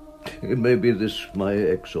 Maybe this my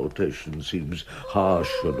exhortation seems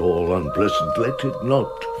harsh and all unpleasant. Let it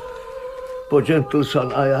not. For, gentle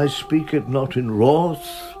son, I speak it not in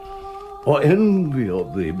wrath or envy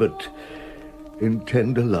of thee, but in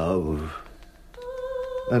tender love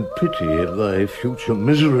and pity of thy future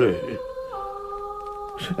misery.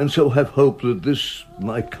 And so have hope that this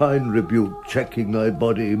my kind rebuke, checking thy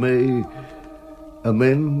body, may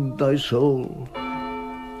amend thy soul.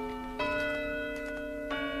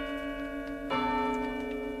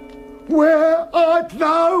 Where art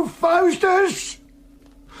thou, Faustus?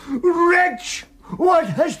 Wretch, what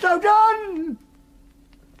hast thou done?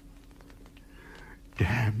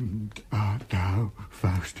 Damned art thou,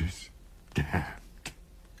 Faustus, damned.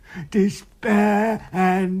 Despair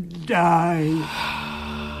and die.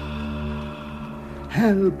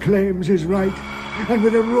 Hell claims his right, and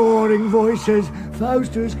with a roaring voice says,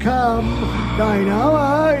 Faustus, come, thine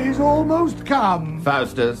hour is almost come.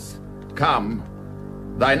 Faustus, come,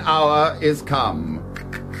 thine hour is come.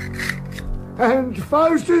 And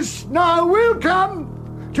Faustus now will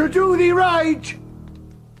come to do thee right.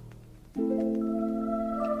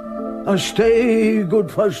 Stay, good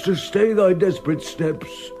Faustus, stay thy desperate steps.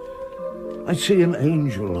 I see an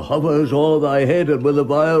angel hovers o'er thy head, and with a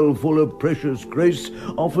vial full of precious grace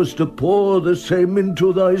offers to pour the same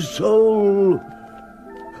into thy soul.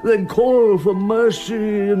 Then call for mercy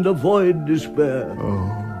and avoid despair.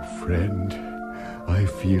 Oh, friend, I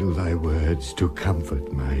feel thy words to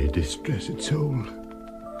comfort my distressed soul.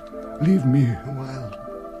 Leave me a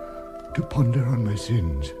while to ponder on my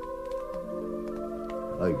sins.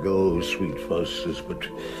 I go, sweet Faustus, but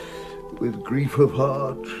with grief of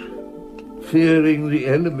heart, fearing the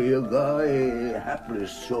enemy of thy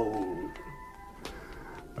hapless soul.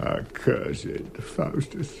 Accursed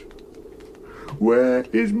Faustus, where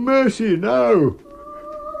is mercy now?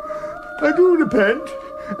 I do repent,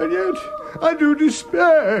 and yet I do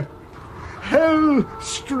despair. Hell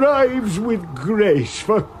strives with grace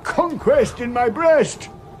for conquest in my breast.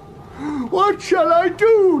 What shall I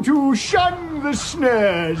do to shun the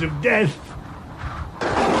snares of death?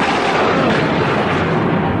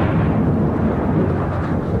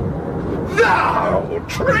 Thou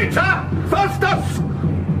traitor, Faustus!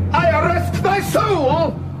 I arrest thy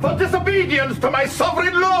soul for disobedience to my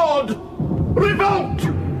sovereign lord! Revolt,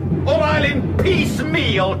 or I'll in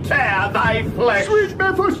piecemeal tear thy flesh! Sweet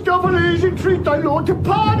Mephistopheles, entreat thy lord to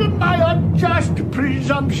pardon my unjust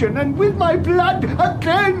presumption, and with my blood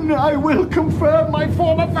again I will confirm my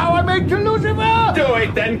former vow I made to Lucifer! Do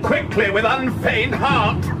it then quickly with unfeigned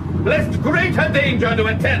heart, lest greater danger to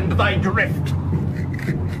attend thy drift.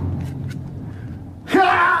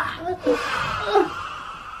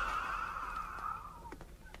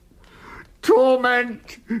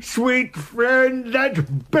 Torment, sweet friend,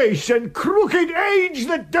 that base and crooked age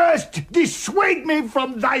that durst dissuade me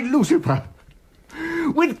from thy Lucifer.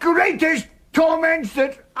 With greatest torments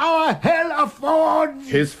that our hell affords.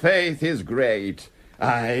 His faith is great.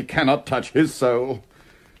 I cannot touch his soul.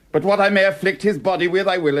 But what I may afflict his body with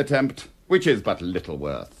I will attempt, which is but little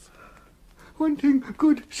worth. One thing,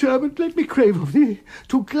 good servant, let me crave of thee,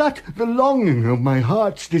 to glut the longing of my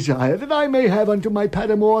heart's desire, that I may have unto my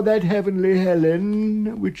paramour that heavenly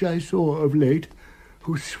Helen, which I saw of late,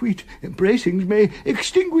 whose sweet embracings may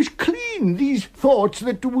extinguish clean these thoughts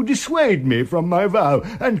that do dissuade me from my vow,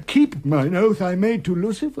 and keep mine oath I made to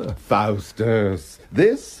Lucifer. Faustus,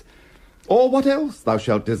 this, or what else thou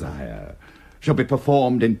shalt desire, shall be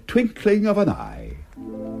performed in twinkling of an eye.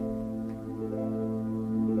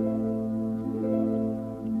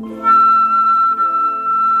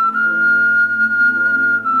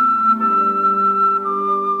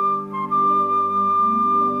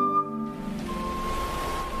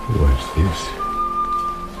 What's this?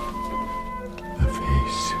 A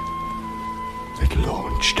face that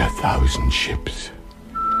launched 1,000 ships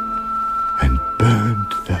and burnt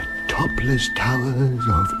the topless towers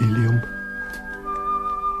of Ilium.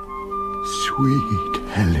 Sweet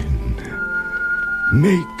Helen,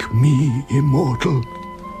 make me immortal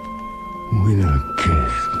with a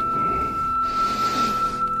kiss.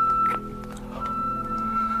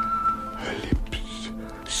 Her lips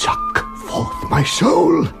suck forth my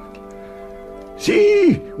soul.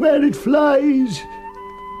 See where it flies.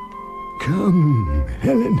 Come,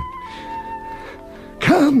 Helen.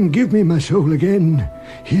 Come, give me my soul again.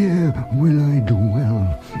 Here will I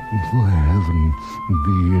dwell, for heaven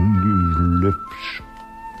be in these lips.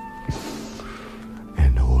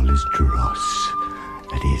 And all is dross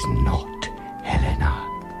that is not Helena.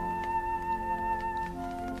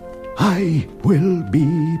 I will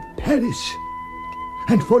be Paris,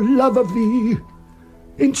 and for love of thee,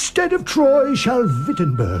 instead of Troy shall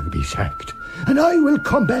Wittenberg be sacked, and I will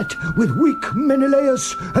combat with weak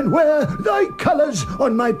Menelaus, and wear thy colours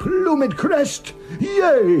on my plumed crest.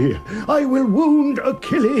 Yea, I will wound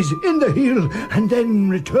Achilles in the heel, and then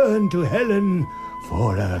return to Helen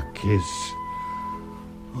for a kiss.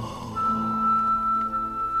 Oh,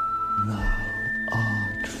 thou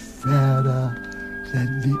art fairer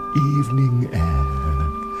than the evening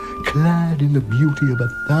air, clad in the beauty of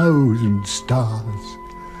 1,000 stars.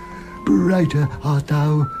 Brighter art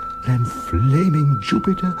thou than flaming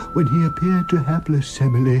Jupiter when he appeared to hapless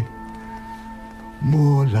Semele.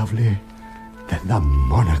 More lovely than the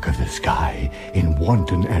monarch of the sky in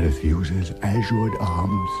wanton Arethusa's azured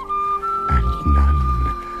arms, and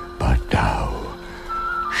none but thou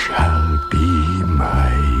shall be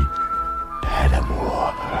my paramour.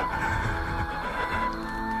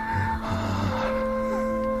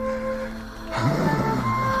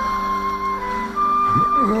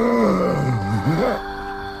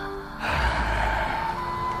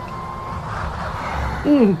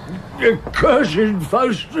 Accursed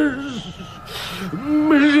Faustus,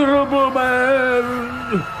 miserable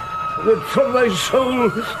man, that from thy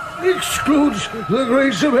soul excludes the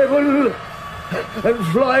grace of heaven, and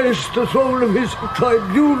fliest the throne of his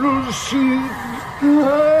tribunal seat.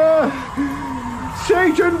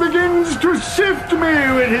 Satan begins to sift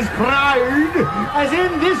me with his pride, as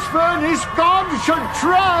in this furnace God should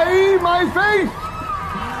try my faith.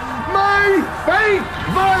 My faith,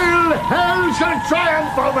 vile hell, shall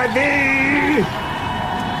triumph over thee!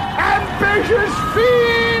 Ambitious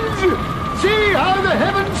fiends! See how the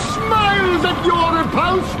heaven smiles at your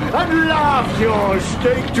repulse and laughs your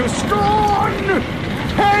state to scorn!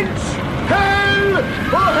 Hence, hell,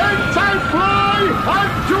 for hence I fly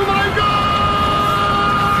unto my God!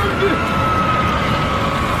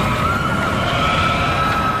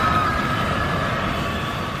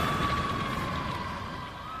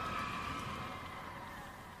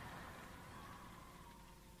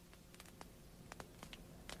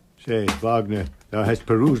 Say, Wagner, thou hast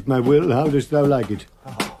perused my will. How dost thou like it?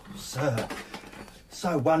 Oh, sir,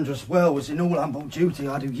 so wondrous well was in all humble duty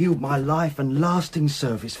I do yield my life and lasting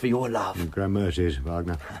service for your love. Gramercies,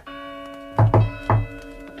 Wagner.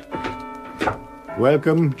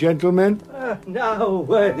 Welcome, gentlemen. Now,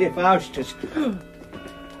 worthy Faustus,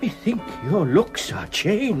 Methink your looks are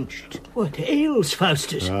changed. What ails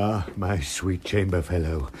Faustus? Ah, my sweet chamber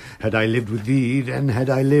fellow. Had I lived with thee, then had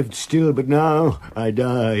I lived still, but now I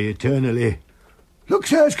die eternally. Look,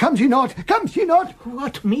 sirs, comes he not? Comes he not?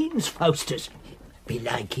 What means Faustus?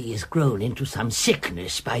 Belike he is grown into some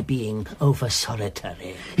sickness by being over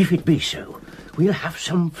solitary. If it be so, we'll have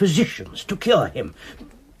some physicians to cure him.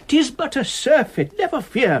 'Tis but a surfeit, never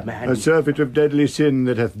fear, man. A surfeit of deadly sin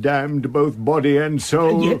that hath damned both body and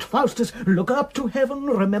soul. Yet, Faustus, look up to heaven,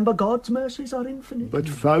 remember God's mercies are infinite. But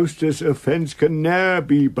Faustus' offence can ne'er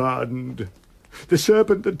be pardoned. The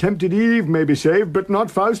serpent that tempted Eve may be saved, but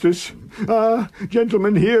not Faustus. Ah,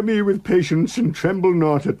 gentlemen, hear me with patience, and tremble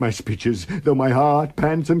not at my speeches, though my heart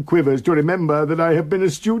pants and quivers to remember that I have been a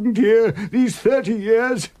student here these 30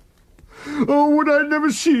 years. Oh, would I had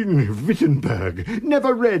never seen Wittenberg,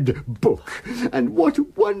 never read book, and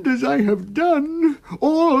what wonders I have done!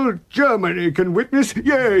 All Germany can witness,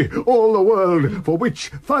 yea, all the world, for which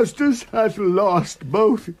Faustus hath lost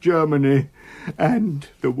both Germany and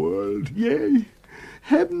the world, yea,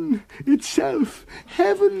 heaven itself,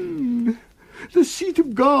 heaven, the seat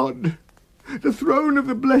of God, the throne of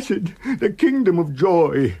the blessed, the kingdom of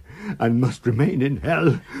joy, and must remain in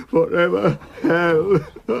hell forever. Hell.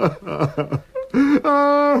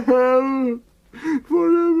 Ah, hell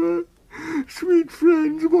forever. Sweet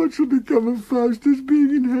friends, what shall become of Faustus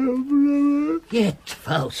being in hell forever? Yet,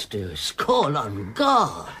 Faustus, call on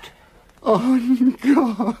God. On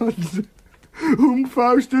God, whom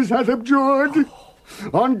Faustus hath abjured.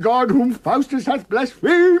 On God, whom Faustus hath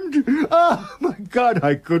blasphemed. Ah, my God,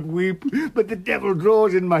 I could weep, but the devil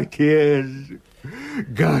draws in my tears.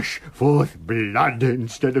 Gush forth blood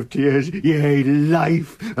instead of tears, yea,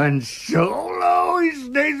 life and soul. Oh, he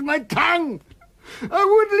stays my tongue. I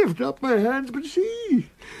would lift up my hands, but see,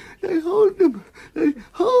 they hold them, they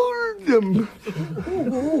hold them.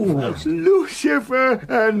 Lucifer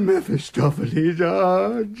and Mephistopheles,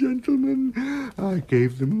 ah, gentlemen, I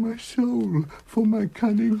gave them my soul for my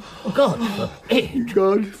cunning. God forbid.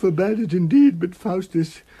 God forbade it indeed, but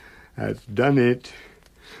Faustus hath done it.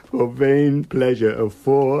 For vain pleasure of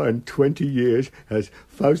 24 years has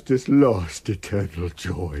Faustus lost eternal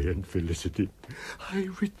joy and felicity. I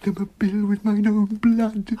writ them a bill with mine own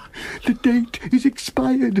blood. The date is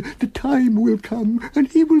expired, the time will come, and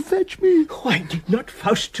he will fetch me. Why did not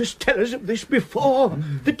Faustus tell us of this before?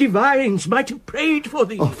 The divines might have prayed for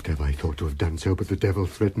thee. Oft have I thought to have done so, but the devil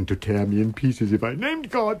threatened to tear me in pieces if I named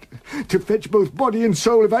God, to fetch both body and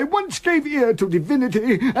soul if I once gave ear to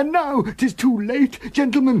divinity, and now 'tis too late.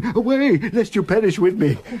 Gentlemen, away, lest you perish with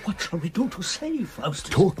me. What shall we do to save Faustus?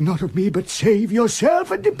 Talk not of me, but save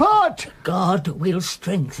yourself and depart. God will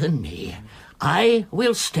strengthen me. I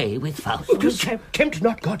will stay with Faustus. Tempt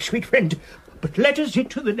not God, sweet friend, but let us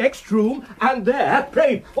into the next room, and there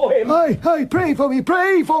pray for him. Aye, pray for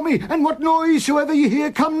me, and what noise soever ye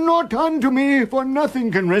hear, come not unto me, for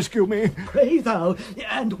nothing can rescue me. Pray thou,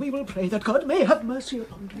 and we will pray that God may have mercy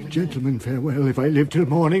upon thee. Gentlemen, farewell. If I live till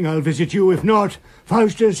morning, I'll visit you. If not,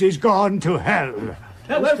 Faustus is gone to hell.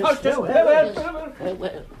 Farewell, Faustus, farewell.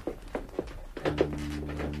 Farewell.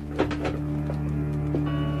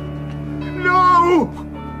 No!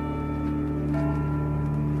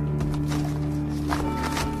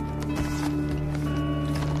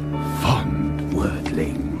 Fond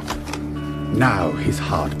wordling. Now his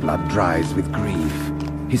heart blood dries with grief.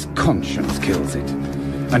 His conscience kills it.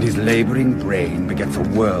 And his labouring brain begets a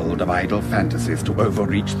world of idle fantasies to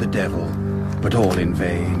overreach the devil. But all in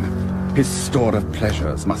vain. His store of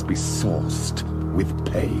pleasures must be sourced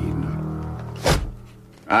with pain.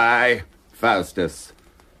 Aye, Faustus.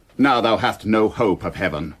 Now thou hast no hope of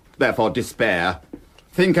heaven, therefore despair.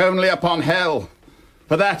 Think only upon hell,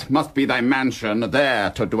 for that must be thy mansion,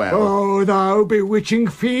 there to dwell. Oh, thou bewitching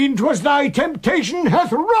fiend, 'twas thy temptation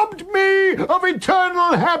hath robbed me of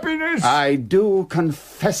eternal happiness. I do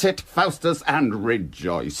confess it, Faustus, and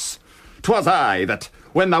rejoice. 'Twas I that,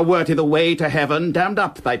 when thou wert i' the way to heaven, dammed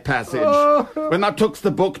up thy passage. When thou tookst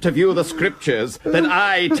the book to view the scriptures, then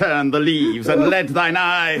I turned the leaves and led thine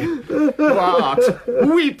eye. What?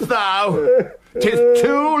 Weep thou? 'Tis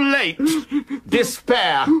too late.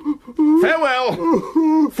 Despair. Farewell.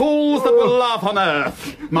 Fools that will laugh on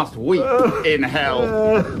earth must weep in hell.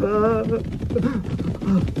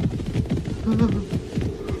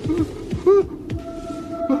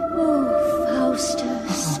 Oh,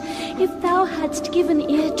 Faustus, if thou hadst given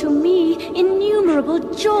ear to me, innumerable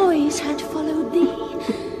joys had followed thee.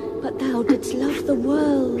 But thou didst love the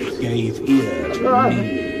world. Gave ear to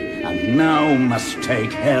me, and now must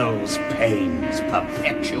take hell's pains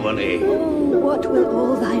perpetually. Oh, what will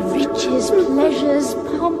all thy riches, pleasures,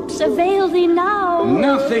 pomps avail thee now?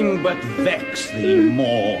 Nothing but vex thee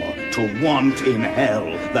more, to want in hell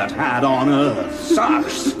that had on earth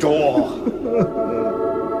such store.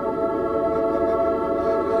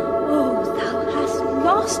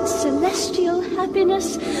 Lost celestial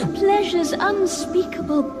happiness, pleasures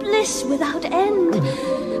unspeakable, bliss without end.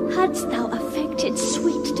 Hadst thou affected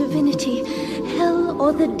sweet divinity, hell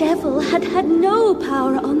or the devil had had no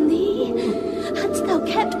power on thee. Hadst thou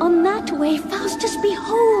kept on that way, Faustus,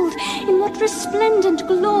 behold, in what resplendent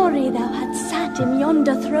glory thou hadst sat in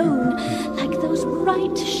yonder throne, like those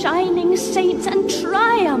bright shining saints, and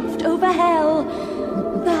triumphed over hell.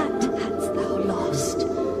 That hadst thou lost.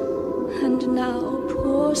 And now,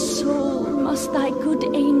 poor soul, must thy good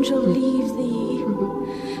angel leave thee.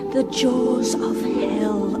 The jaws of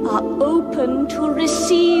hell are open to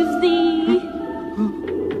receive thee.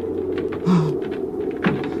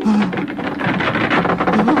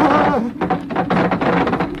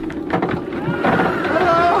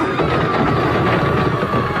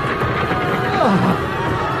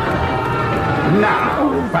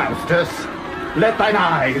 Now, Faustus, let thine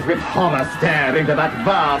eyes with horror stare into that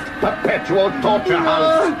vast, perpetual torture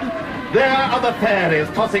house. There are the fairies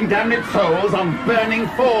tossing damned souls on burning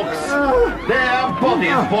forks. Their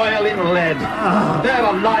bodies boil in lead. There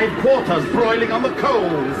are live quarters broiling on the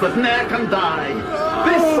coals that ne'er can die.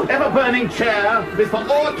 This ever-burning chair is for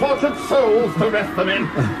all tortured souls to rest them in.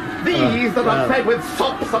 These that are fed with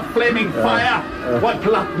sops of flaming fire were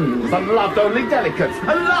gluttons and loved only delicates,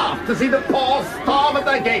 and laughed to see the poor starve at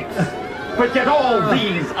their gates. But yet all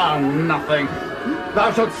these are nothing.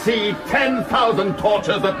 Thou shalt see 10,000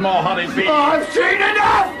 tortures that more horrid be. I've seen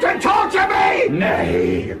enough to torture me!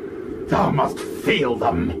 Nay, thou must feel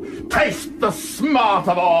them. Taste the smart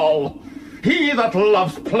of all. He that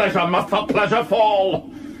loves pleasure must for pleasure fall.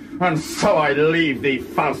 And so I leave thee,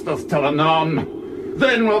 Faustus, till anon.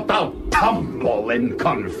 Then wilt thou tumble in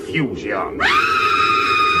confusion.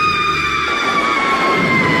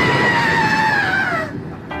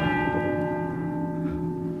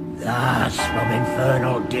 Thus from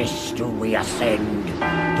infernal dis do we ascend,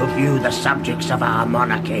 to view the subjects of our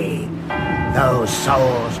monarchy, those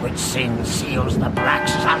souls which sin seals the black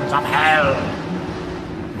suns of hell.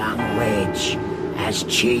 among which, as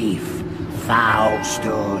chief,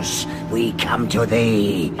 Faustus, we come to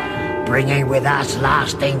thee, bringing with us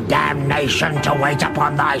lasting damnation to wait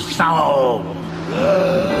upon thy soul.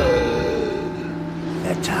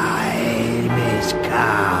 The time is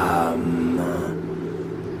come,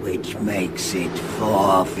 which makes it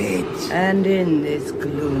forfeit. And in this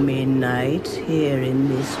gloomy night, here in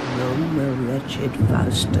this room, will wretched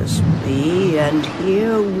Faustus be, and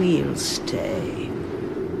here we'll stay,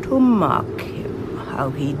 to mark him how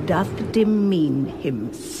he doth demean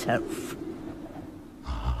himself.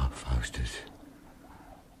 Ah, Faustus,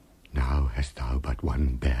 now hast thou but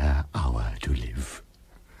one bare hour to live,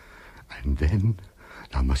 and then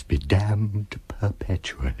thou must be damned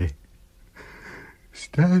perpetually.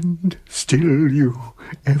 Stand still, you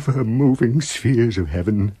ever-moving spheres of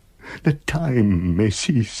heaven, that time may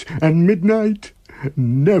cease, and midnight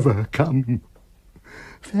never come.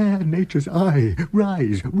 Fair nature's eye,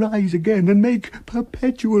 rise, rise again, and make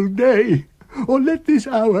perpetual day, or let this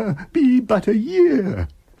hour be but a year,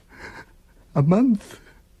 a month,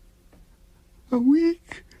 a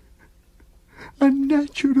week, a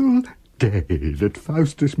natural day, that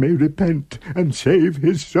Faustus may repent and save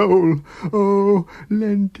his soul. Oh,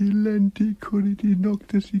 lenti, lenti, curriti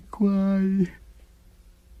noctis equi.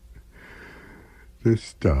 The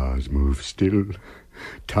stars move still.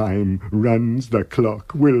 Time runs, the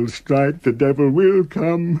clock will strike, the devil will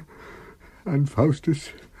come, and Faustus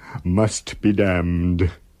must be damned.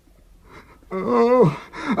 Oh,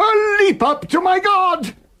 I'll leap up to my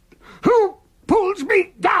God! Who pulls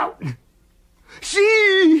me down?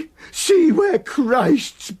 See, see where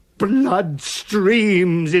Christ's blood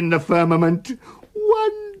streams in the firmament.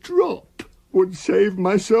 One drop would save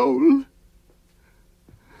my soul.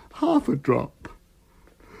 Half a drop.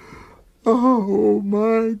 Oh,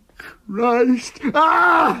 my Christ!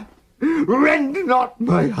 Ah! Rend not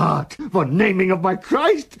my heart for naming of my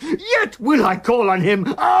Christ, yet will I call on him.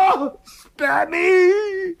 Oh, spare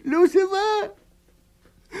me, Lucifer!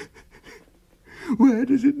 Where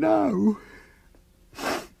does it now?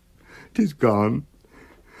 'Tis gone,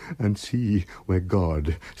 and see where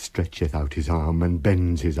God stretcheth out his arm and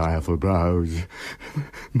bends his ireful brows.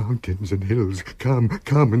 Mountains and hills, come,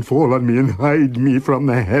 come and fall on me and hide me from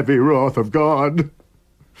the heavy wrath of God.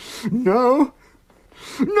 No,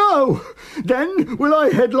 no, then will I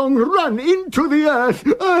headlong run into the earth.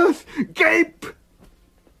 Earth, gape!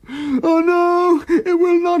 Oh no, it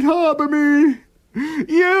will not harbour me.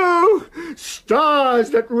 You, stars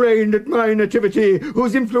that reigned at my nativity,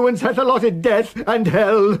 whose influence hath allotted death and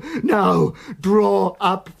hell, now draw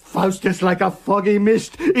up Faustus like a foggy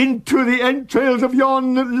mist into the entrails of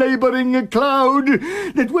yon labouring cloud,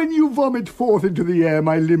 that when you vomit forth into the air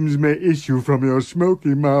my limbs may issue from your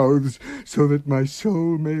smoky mouths, so that my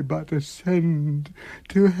soul may but ascend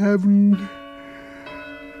to heaven.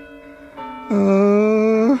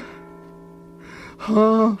 Ah,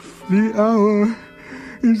 half the hour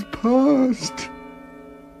is past.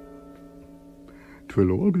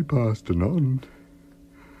 'Twill all be past anon.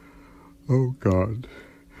 O God,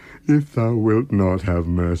 if thou wilt not have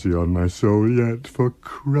mercy on my soul yet, for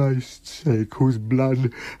Christ's sake, whose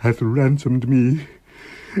blood hath ransomed me,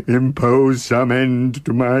 impose some end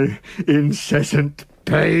to my incessant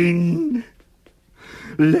pain.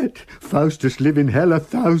 Let Faustus live in hell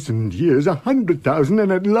 1,000 years, 100,000,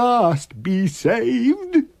 and at last be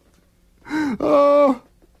saved. Oh,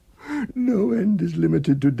 no end is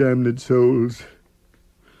limited to damned souls.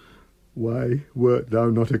 Why wert thou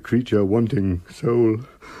not a creature wanting soul?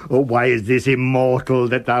 Or why is this immortal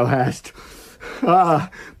that thou hast?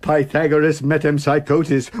 Ah, Pythagoras'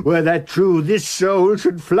 metempsychosis, were that true, this soul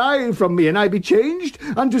should fly from me, and I be changed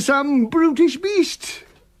unto some brutish beast.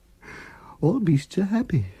 All beasts are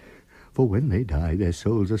happy, for when they die their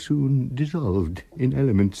souls are soon dissolved in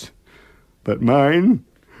elements. But mine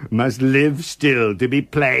must live still to be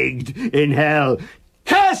plagued in hell.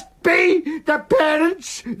 Cursed be the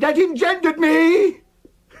parents that engendered me!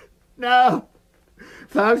 Now,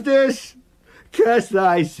 Faustus, curse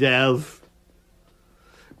thyself.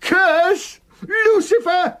 Curse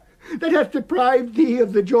Lucifer, that hath deprived thee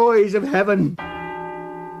of the joys of heaven.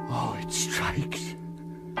 Oh, it strikes.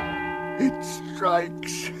 It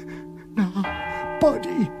strikes. Now,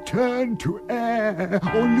 body, turn to air,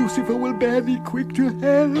 or Lucifer will bear thee quick to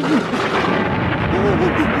hell.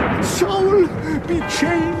 Oh, soul, be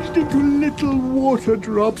changed into little water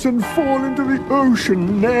drops and fall into the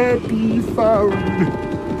ocean, ne'er be found.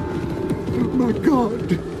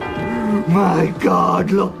 My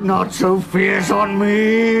God, look not so fierce on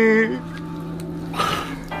me.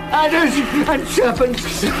 Adders and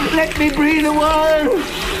serpents, let me breathe a while.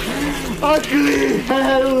 ugly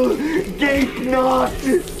hell, gape not!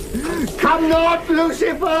 Come not,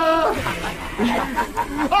 Lucifer!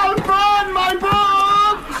 I'll burn my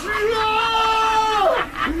books! No!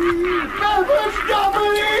 Never stop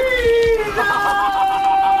me!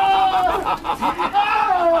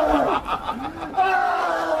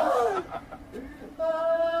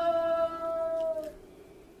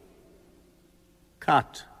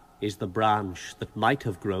 Cut is the branch that might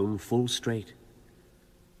have grown full straight,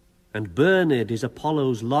 and burned is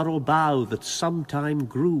Apollo's laurel bough that sometime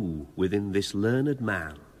grew within this learned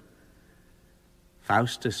man.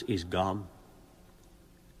 Faustus is gone.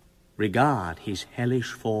 Regard his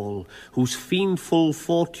hellish fall, whose fiendful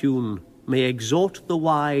fortune may exhort the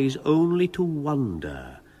wise only to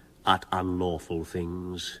wonder at unlawful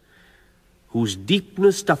things, whose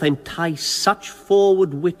deepness doth entice such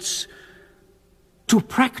forward wits to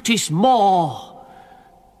practice more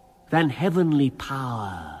than heavenly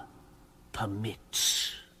power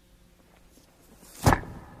permits.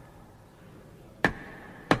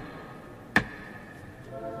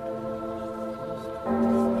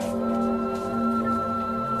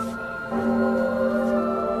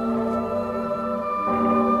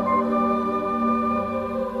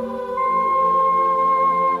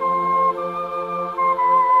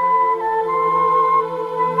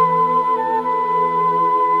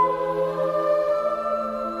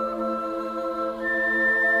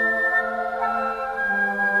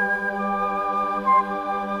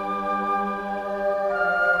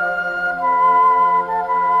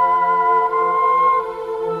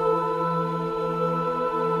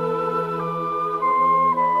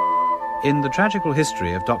 In The Tragical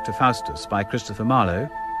History of Dr. Faustus by Christopher Marlowe,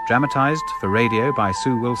 dramatised for radio by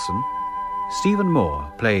Sue Wilson, Stephen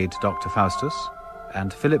Moore played Dr. Faustus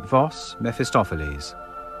and Philip Voss Mephistopheles.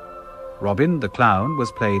 Robin the Clown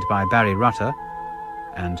was played by Barry Rutter,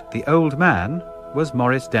 and the Old Man was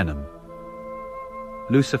Maurice Denham.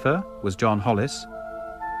 Lucifer was John Hollis,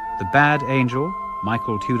 the Bad Angel,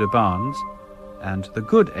 Michael Tudor Barnes, and the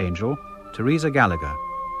Good Angel, Teresa Gallagher.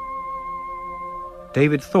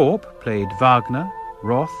 David Thorpe played Wagner,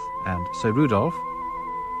 Roth, and Sir Rudolph.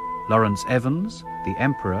 Lawrence Evans, the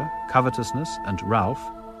Emperor, Covetousness, and Ralph.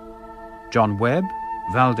 John Webb,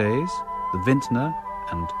 Valdez, the Vintner,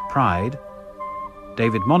 and Pride.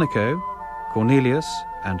 David Monaco, Cornelius,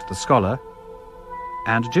 and the Scholar.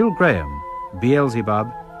 And Jill Graham, Beelzebub,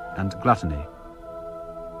 and Gluttony.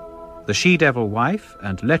 The She-Devil Wife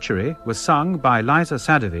and Lechery was sung by Liza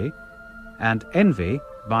Sadovy, and Envy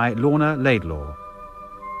by Lorna Laidlaw.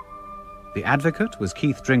 The Advocate was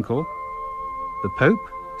Keith Drinkle, the Pope,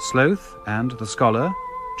 Sloth, and the Scholar,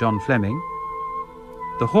 John Fleming,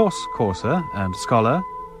 the Horse Courser and Scholar,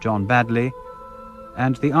 John Badley,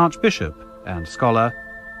 and the Archbishop and Scholar,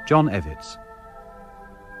 John Evitts.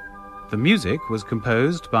 The music was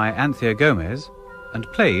composed by Anthea Gomez and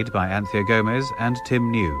played by Anthea Gomez and Tim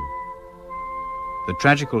New. The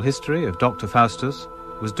Tragical History of Dr. Faustus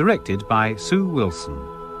was directed by Sue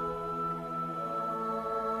Wilson.